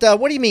that. What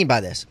do you mean by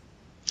this?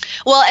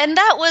 Well, and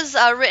that was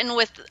written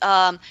with,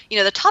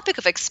 the topic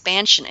of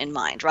expansion in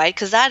mind, right?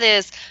 Because that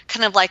is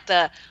kind of like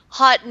the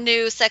hot,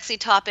 new, sexy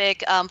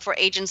topic for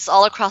agents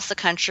all across the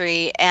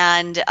country.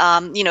 And,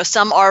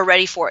 some are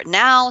ready for it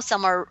now.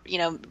 Some are,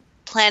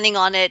 planning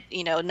on it,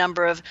 a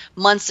number of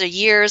months or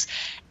years.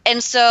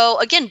 And so,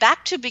 again,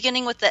 back to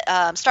beginning with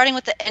starting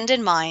with the end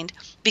in mind,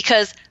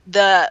 because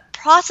the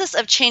process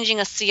of changing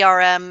a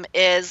CRM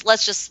is,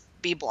 let's just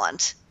be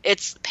blunt,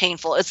 it's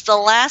painful. It's the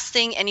last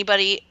thing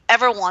anybody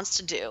ever wants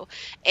to do.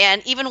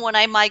 And even when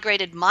I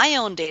migrated my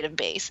own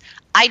database,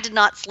 I did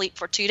not sleep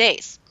for 2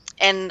 days.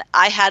 And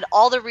I had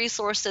all the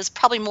resources,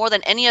 probably more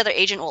than any other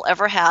agent will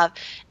ever have.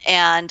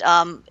 And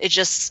it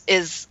just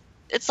is,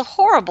 it's a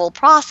horrible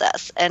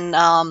process. And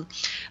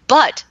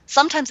but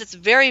sometimes it's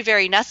very,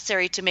 very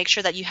necessary to make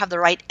sure that you have the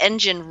right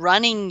engine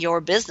running your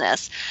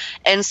business.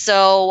 And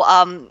so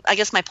I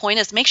guess my point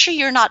is make sure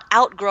you're not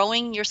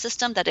outgrowing your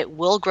system, that it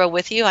will grow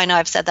with you. I know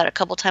I've said that a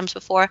couple times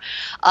before.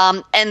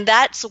 And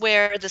that's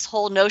where this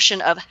whole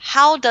notion of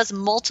how does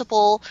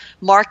multiple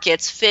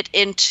markets fit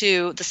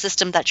into the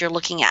system that you're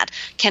looking at?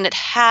 Can it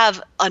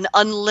have an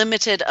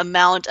unlimited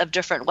amount of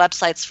different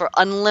websites for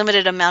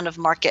unlimited amount of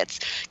markets?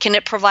 Can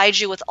it provide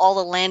you with all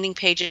the landing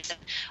pages,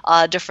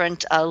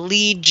 different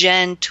lead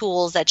gen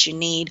tools that you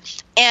need?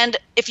 And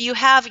if you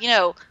have,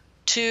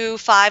 2,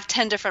 5,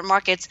 10 different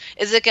markets,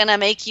 is it going to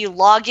make you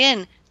log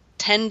in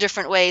 10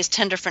 different ways,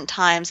 10 different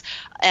times?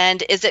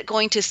 And is it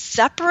going to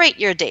separate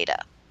your data?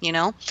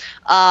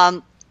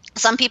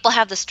 Some people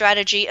have the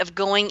strategy of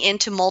going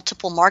into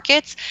multiple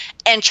markets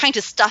and trying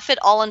to stuff it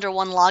all under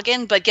one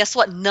login, but guess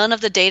what? None of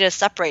the data is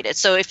separated.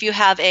 So if you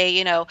have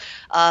a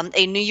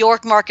New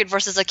York market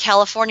versus a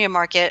California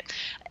market,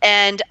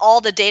 and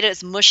all the data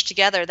is mushed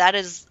together, that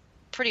is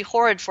pretty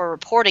horrid for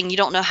reporting. You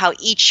don't know how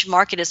each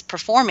market is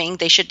performing.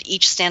 They should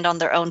each stand on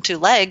their own two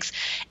legs,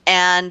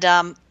 and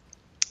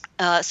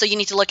so you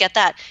need to look at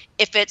that.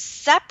 If it's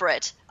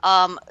separate,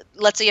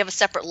 let's say you have a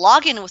separate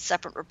login with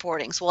separate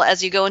reportings. Well,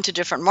 as you go into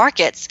different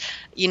markets,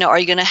 are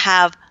you going to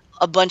have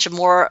a bunch of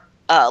more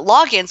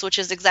logins, which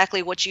is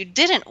exactly what you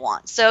didn't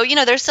want? So,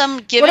 there's some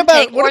give and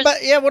take.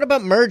 What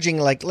about merging?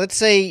 Like, let's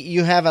say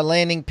you have a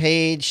landing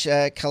page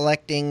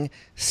collecting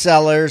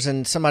sellers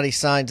and somebody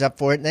signs up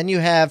for it, and then you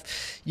have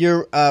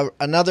your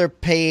another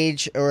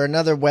page or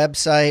another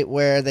website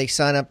where they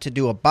sign up to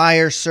do a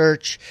buyer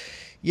search.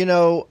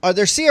 Are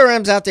there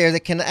CRMs out there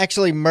that can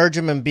actually merge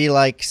them and be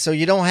like, so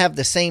you don't have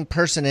the same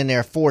person in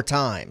there 4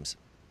 times?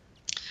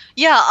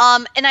 Yeah,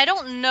 and I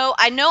don't know.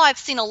 I know I've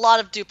seen a lot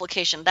of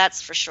duplication,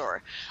 that's for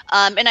sure.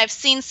 And I've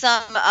seen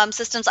some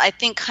systems, I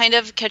think, kind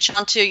of catch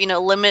on to,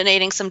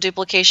 eliminating some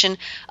duplication.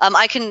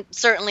 I can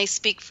certainly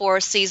speak for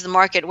Seize the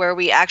Market, where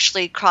we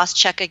actually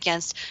cross-check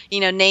against,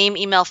 name,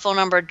 email, phone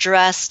number,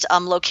 address,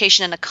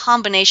 location, and a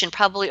combination,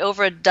 probably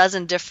over a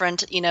dozen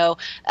different,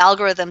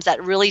 algorithms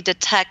that really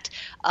detect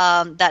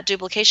that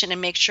duplication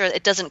and make sure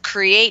it doesn't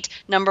create,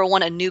 number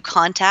one, a new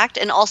contact,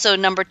 and also,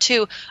 number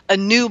two, a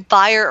new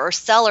buyer or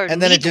seller.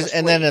 And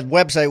then a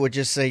website would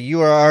just say you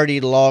are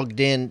already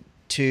logged in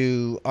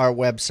to our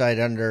website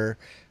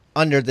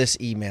under this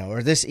email,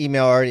 or this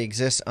email already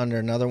exists under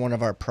another one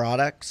of our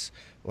products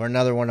or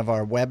another one of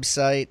our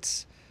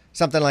websites,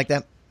 something like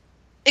that.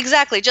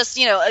 Exactly. Just,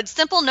 a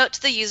simple note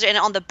to the user, and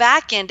on the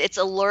back end, it's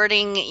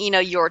alerting,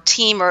 your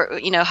team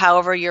or,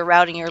 however you're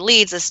routing your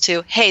leads as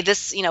to, hey,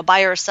 this,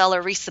 buyer or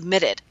seller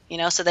resubmitted,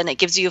 so then it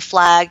gives you a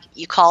flag,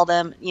 you call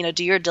them,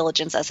 do your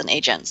diligence as an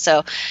agent.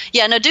 So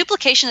yeah, no,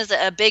 duplication is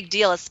a big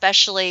deal,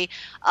 especially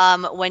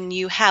when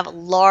you have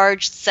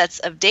large sets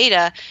of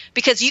data,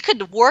 because you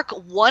could work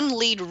one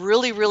lead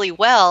really, really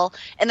well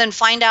and then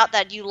find out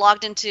that you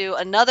logged into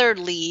another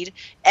lead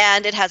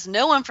and it has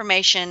no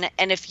information.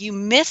 And if you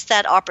miss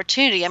that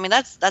opportunity, I mean,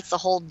 that's the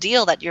whole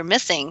deal that you're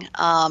missing.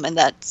 And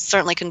that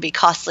certainly can be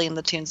costly in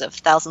the tunes of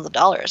thousands of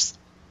dollars.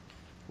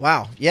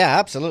 Wow. Yeah,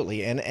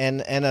 absolutely. And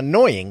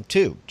annoying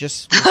too.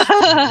 Just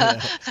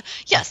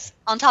Yes.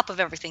 On top of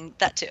everything,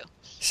 that too.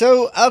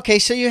 So, okay.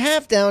 So you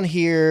have down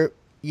here,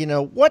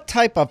 what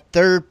type of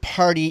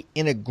third-party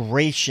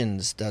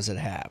integrations does it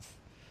have?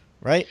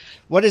 Right?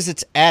 What is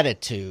its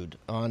attitude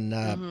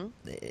on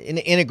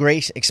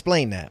integration?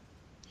 Explain that.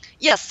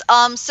 Yes.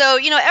 So,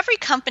 every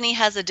company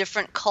has a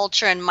different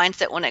culture and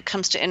mindset when it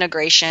comes to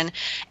integration.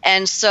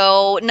 And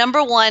so,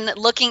 number one,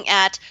 looking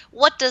at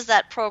what does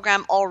that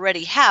program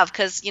already have?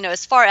 Because,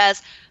 as far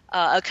as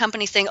a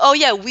company saying, oh,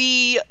 yeah,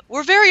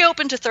 we're very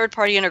open to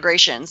third-party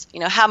integrations.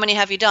 How many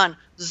have you done?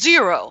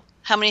 0.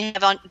 How many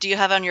do you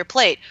have on your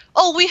plate?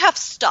 Oh, we have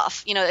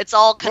stuff. It's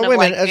all kind of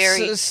like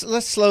very.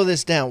 Let's slow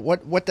this down.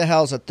 What the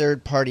hell is a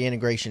third-party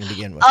integration to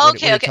begin with?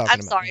 Okay.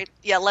 I'm sorry.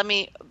 Yeah, let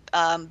me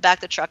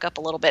back the truck up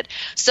a little bit.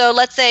 So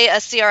let's say a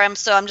CRM.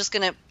 So I'm just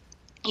going to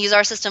use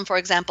our system, for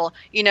example.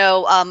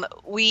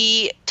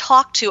 We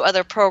talk to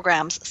other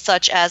programs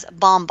such as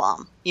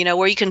BombBomb,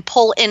 where you can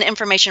pull in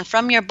information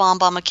from your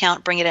BombBomb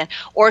account, bring it in,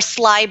 or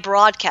Slide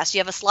Broadcast.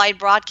 You have a Slide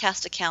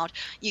Broadcast account.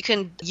 You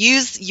can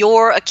use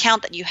your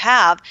account that you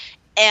have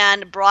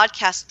and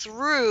broadcast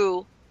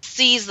through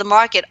Seize the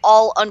Market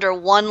all under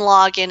one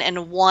login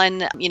and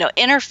one,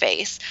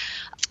 interface.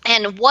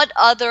 And what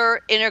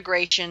other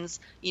integrations,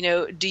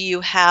 do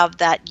you have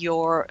that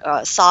your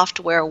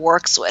software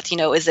works with?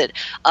 Is it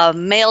a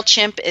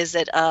MailChimp? Is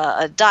it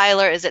a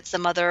dialer? Is it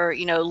some other,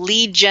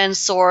 lead gen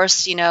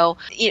source?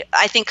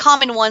 I think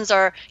common ones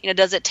are,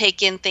 does it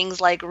take in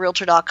things like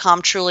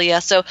Realtor.com,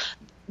 Trulia? So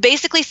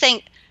basically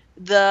saying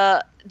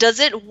does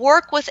it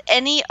work with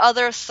any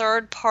other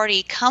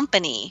third-party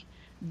company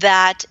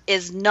that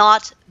is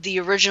not the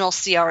original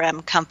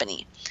CRM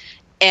company?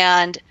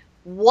 And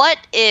what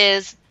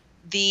is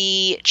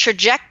the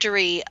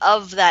trajectory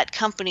of that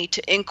company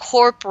to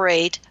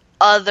incorporate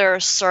other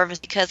services?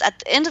 Because at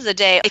the end of the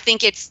day, I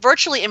think it's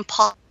virtually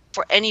impossible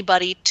for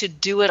anybody to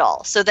do it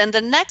all. So then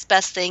the next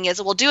best thing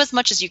is, well, do as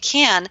much as you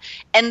can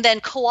and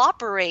then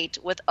cooperate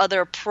with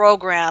other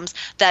programs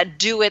that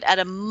do it at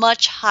a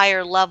much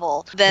higher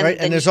level than right.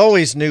 And there's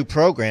always new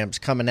programs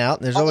coming out,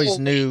 and there's always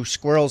new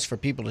squirrels for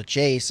people to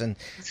chase. And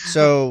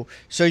so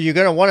you're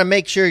going to want to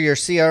make sure your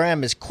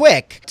CRM is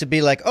quick to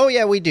be like, oh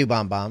yeah, we do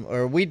BombBomb,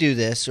 or we do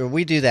this, or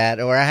we do that,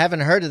 or I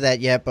haven't heard of that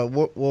yet, but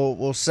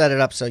we'll set it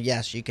up so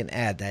yes, you can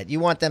add that. You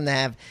want them to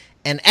have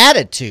an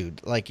attitude,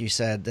 like you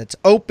said, that's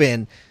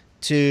open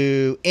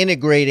to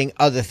integrating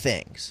other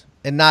things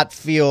and not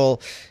feel,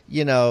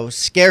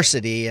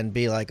 scarcity and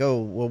be like, oh,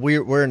 well,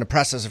 we're in the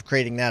process of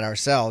creating that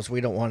ourselves.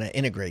 We don't want to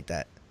integrate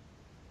that.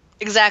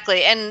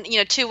 Exactly. And,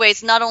 two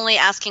ways, not only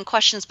asking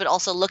questions, but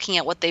also looking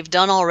at what they've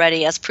done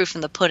already as proof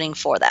in the pudding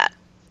for that.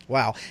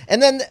 Wow.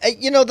 And then,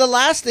 the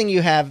last thing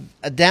you have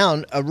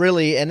down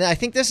really, and I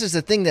think this is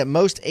the thing that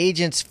most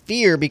agents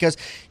fear because,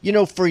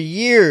 for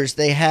years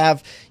they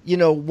have,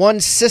 one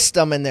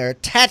system and they're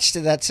attached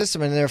to that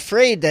system and they're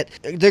afraid that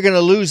they're going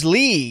to lose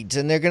leads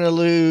and they're going to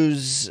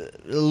lose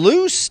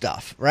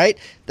stuff, right?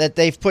 That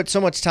they've put so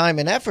much time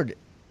and effort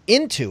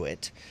into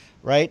it,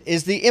 right?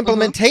 Is the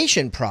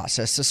implementation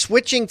process, the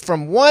switching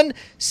from one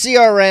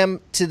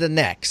CRM to the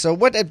next. So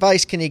what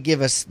advice can you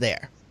give us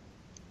there?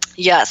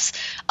 Yes.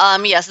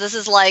 Yes, this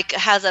is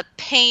has a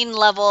pain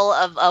level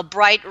of a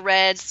bright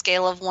red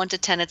scale of 1 to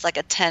 10. It's like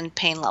a 10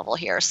 pain level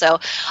here. So,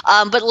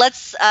 but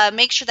let's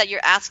make sure that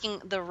you're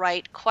asking the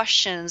right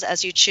questions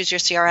as you choose your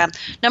CRM.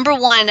 Number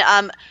one,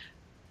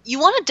 you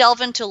want to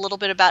delve into a little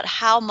bit about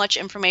how much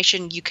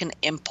information you can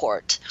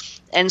import.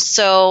 And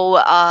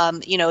so,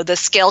 the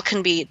scale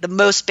can be the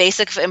most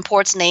basic of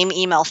imports: name,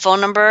 email,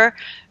 phone number.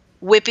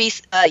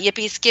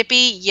 Yippee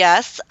skippy,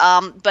 yes.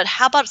 But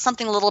how about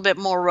something a little bit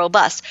more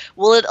robust?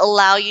 Will it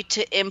allow you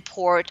to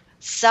import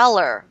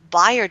seller,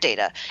 buyer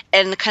data?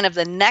 And kind of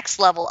the next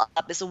level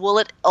up is, will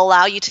it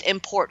allow you to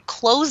import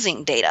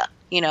closing data?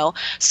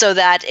 So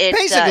that it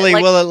basically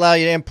will it allow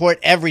you to import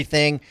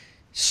everything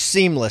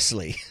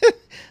seamlessly.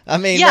 I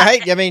mean, yeah.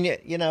 Right? I mean,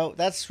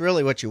 that's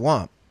really what you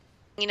want.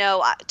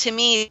 To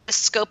me, the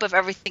scope of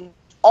everything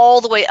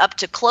all the way up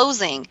to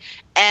closing.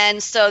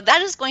 And so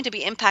that is going to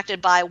be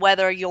impacted by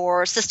whether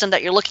your system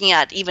that you're looking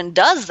at even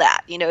does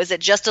that. Is it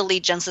just a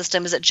lead gen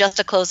system? Is it just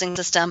a closing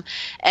system?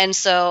 And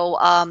so,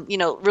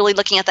 really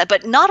looking at that.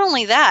 But not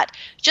only that,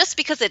 just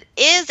because it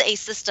is a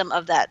system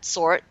of that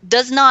sort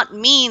does not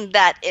mean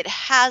that it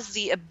has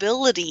the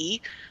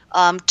ability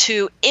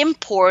to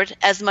import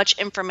as much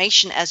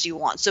information as you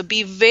want. So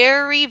be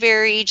very,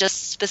 very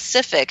just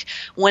specific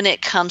when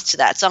it comes to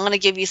that. So I'm going to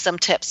give you some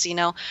tips,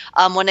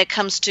 when it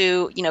comes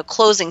to,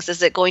 closings.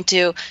 Is it going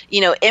to,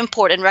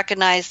 import and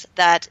recognize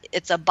that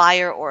it's a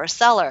buyer or a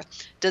seller?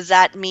 Does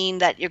that mean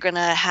that you're going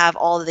to have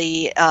all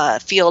the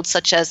fields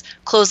such as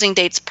closing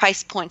dates,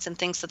 price points, and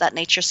things of that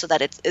nature, so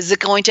that is it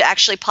going to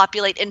actually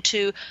populate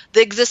into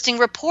the existing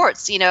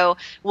reports?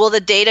 Will the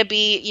data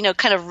be,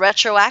 kind of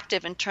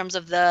retroactive in terms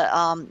of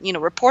the,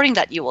 reporting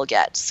that you will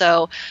get?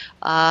 So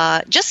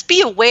just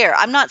be aware.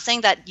 I'm not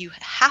saying that you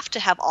have to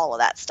have all of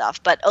that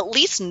stuff, but at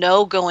least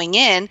know going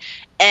in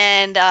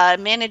and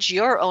manage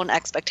your own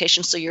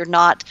expectations so you're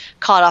not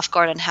caught off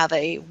guard and have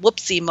a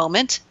whoopsie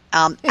moment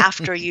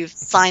after you've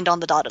signed on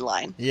the dotted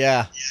line.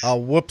 Yeah, a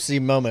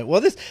whoopsie moment. Well,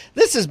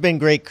 this has been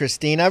great,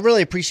 Christine. I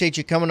really appreciate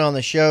you coming on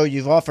the show.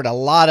 You've offered a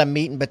lot of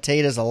meat and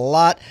potatoes, a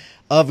lot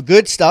of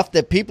good stuff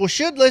that people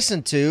should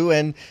listen to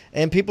and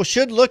people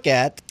should look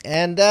at,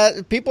 and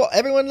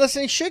everyone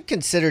listening should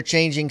consider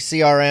changing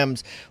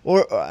CRMs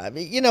or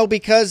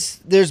because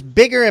there's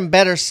bigger and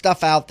better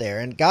stuff out there.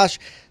 And gosh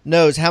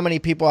knows how many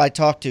people I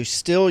talk to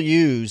still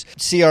use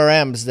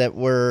CRMs that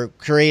were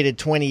created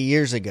 20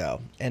 years ago,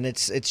 and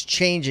it's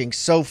changing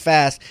so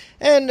fast.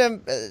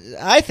 And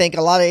I think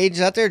a lot of agents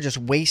out there are just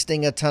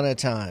wasting a ton of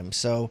time.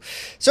 So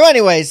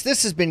anyways,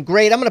 this has been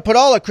great. I'm going to put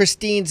all of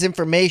Christine's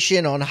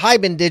information on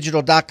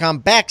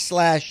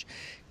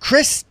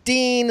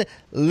hibandigital.com/Christine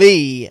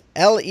Lee,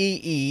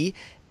 Lee,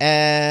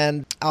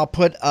 and I'll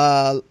put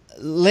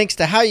links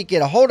to how you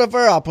get a hold of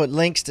her. I'll put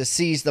links to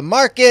Seize the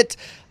Market.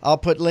 I'll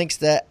put links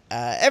to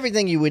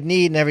everything you would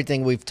need and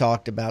everything we've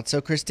talked about. So,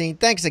 Christine,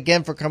 thanks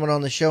again for coming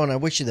on the show, and I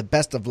wish you the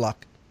best of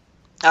luck.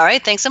 All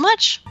right. Thanks so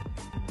much.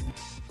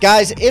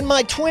 Guys, in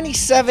my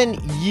 27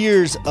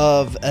 years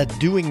of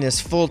doing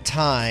this full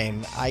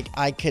time,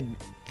 I could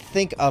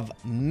think of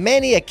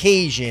many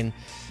occasions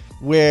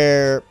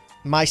where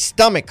my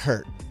stomach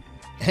hurt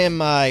and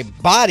my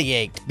body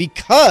ached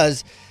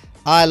because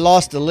I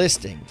lost a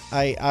listing.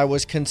 I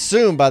was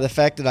consumed by the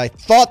fact that I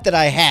thought that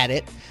I had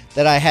it,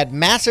 that I had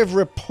massive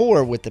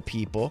rapport with the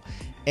people,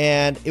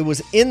 and it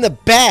was in the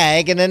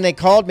bag, and then they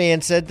called me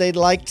and said they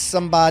liked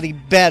somebody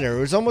better. It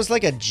was almost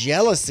like a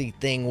jealousy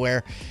thing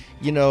where,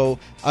 a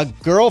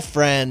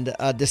girlfriend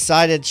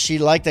decided she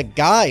liked a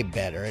guy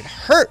better. It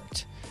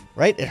hurt,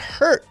 right? It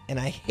hurt, and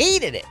I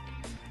hated it.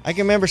 I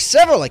can remember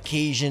several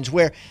occasions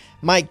where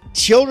my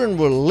children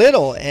were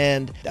little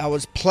and I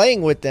was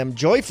playing with them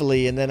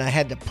joyfully, and then I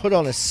had to put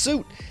on a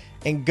suit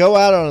and go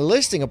out on a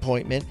listing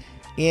appointment,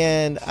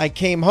 And I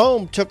came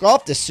home, took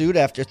off the suit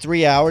after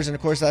 3 hours, and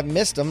of course I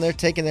missed them. They're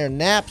taking their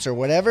naps or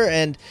whatever,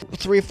 and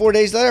 3 or 4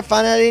 days later I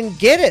find out I didn't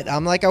get it.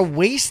 I'm like, I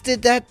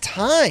wasted that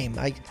time.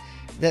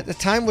 That the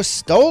time was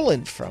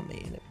stolen from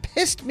me, and it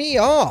pissed me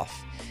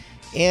off.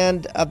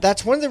 And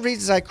that's one of the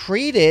reasons I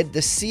created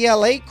the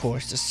CLA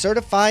course, the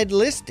Certified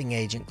Listing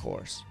Agent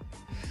course.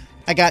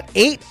 I got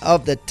 8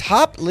 of the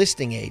top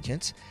listing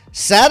agents,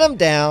 sat them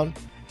down,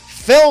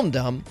 filmed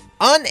them,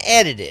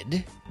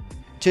 unedited,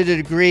 to the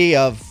degree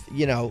of,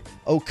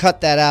 oh,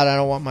 cut that out, I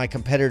don't want my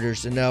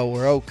competitors to know,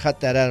 or oh, cut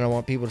that out, I don't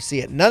want people to see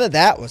it. None of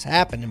that was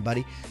happening,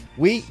 buddy.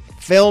 We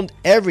filmed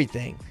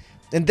everything.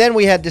 And then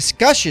we had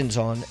discussions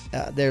on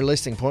their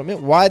listing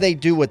appointment, why they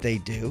do what they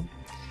do.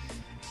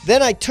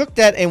 Then I took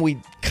that and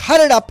we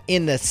cut it up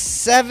into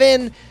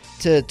 7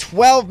 to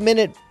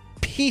 12-minute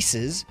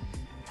pieces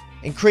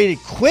and created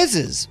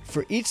quizzes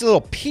for each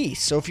little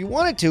piece. So if you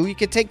wanted to, you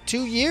could take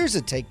 2 years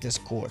to take this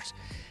course.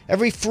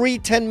 Every free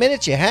 10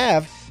 minutes you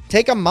have,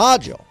 take a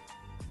module.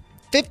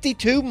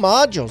 52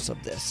 modules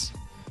of this,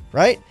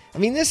 right? I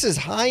mean, this is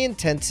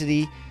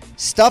high-intensity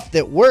stuff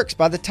that works.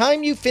 By the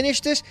time you finish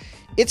this,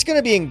 it's going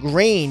to be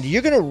ingrained.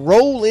 You're going to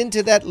roll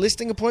into that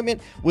listing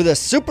appointment with a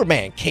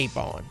Superman cape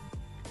on.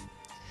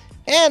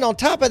 And on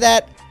top of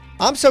that,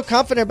 I'm so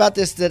confident about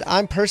this that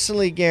I'm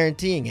personally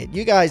guaranteeing it.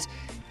 You guys,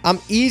 I'm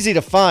easy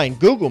to find.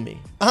 Google me.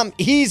 I'm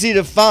easy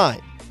to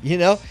find.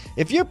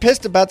 If you're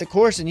pissed about the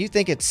course and you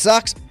think it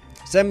sucks,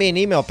 send me an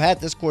email, Pat,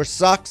 this course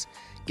sucks.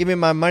 Give me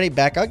my money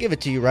back. I'll give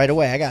it to you right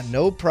away. I got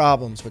no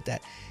problems with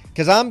that.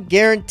 Because I'm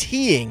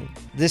guaranteeing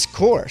this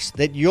course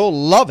that you'll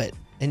love it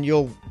and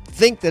you'll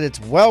think that it's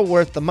well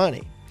worth the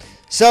money.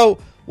 So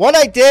what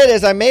I did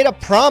is I made a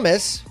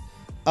promise.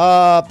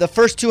 The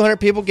first 200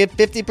 people get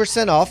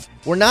 50% off.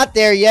 We're not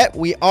there yet.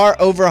 We are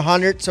over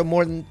 100, so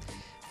more than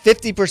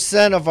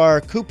 50% of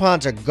our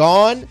coupons are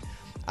gone.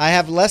 I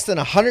have less than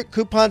 100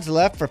 coupons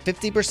left for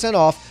 50%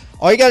 off.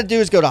 All you got to do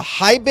is go to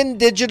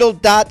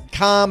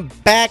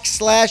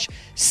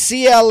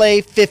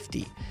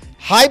hibandigital.com/CLA50.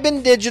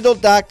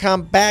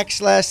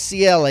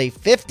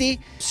 hibandigital.com/CLA50.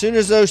 As soon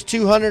as those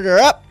 200 are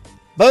up,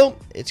 boom,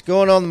 it's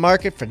going on the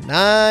market for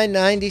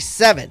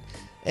 $9.97.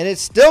 And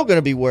it's still going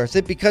to be worth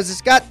it because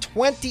it's got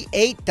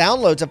 28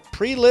 downloads of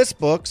pre-list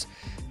books,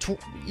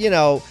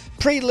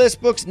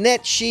 pre-list books,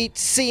 net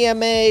sheets,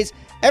 CMAs,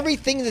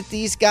 everything that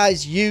these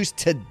guys use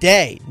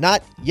today,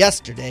 not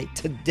yesterday,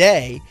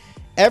 today.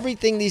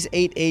 Everything these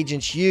 8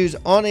 agents use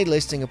on a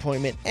listing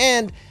appointment,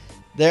 and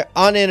their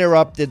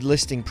uninterrupted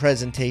listing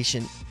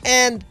presentation,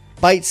 and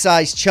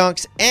bite-sized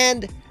chunks,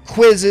 and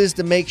quizzes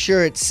to make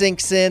sure it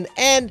sinks in,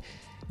 and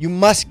you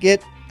must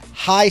get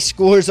high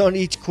scores on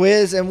each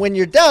quiz. And when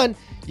you're done,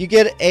 you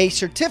get a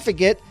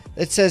certificate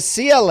that says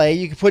CLA.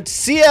 You can put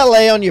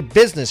CLA on your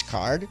business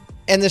card,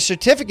 and the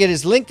certificate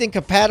is LinkedIn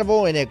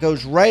compatible, and it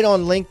goes right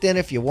on LinkedIn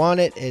if you want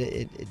it.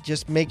 It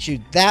just makes you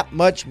that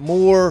much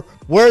more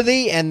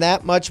worthy and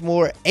that much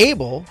more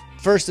able,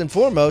 first and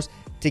foremost,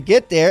 to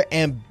get there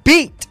and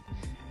beat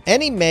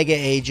any mega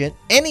agent,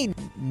 any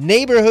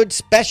neighborhood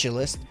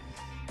specialist,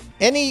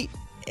 any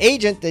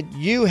agent that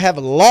you have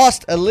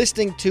lost a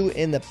listing to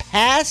in the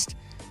past.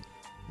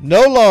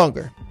 No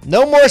longer.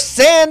 No more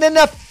sand in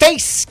the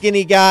face,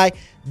 skinny guy.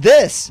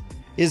 This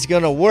is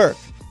going to work.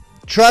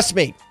 Trust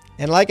me.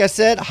 And like I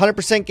said,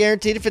 100%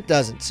 guaranteed if it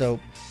doesn't. So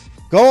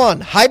go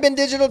on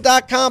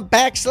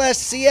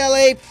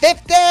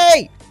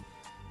hibandigital.com/CLA50.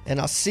 And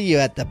I'll see you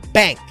at the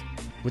bank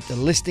with the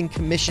listing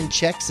commission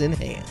checks in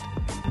hand.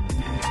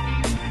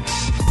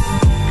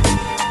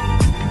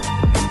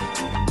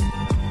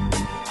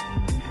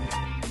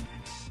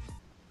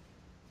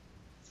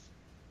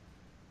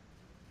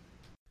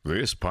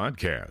 This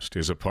podcast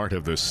is a part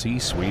of the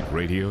C-Suite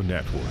Radio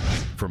Network.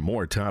 For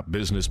more top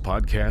business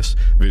podcasts,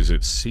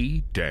 visit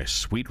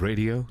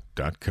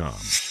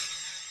c-suiteradio.com.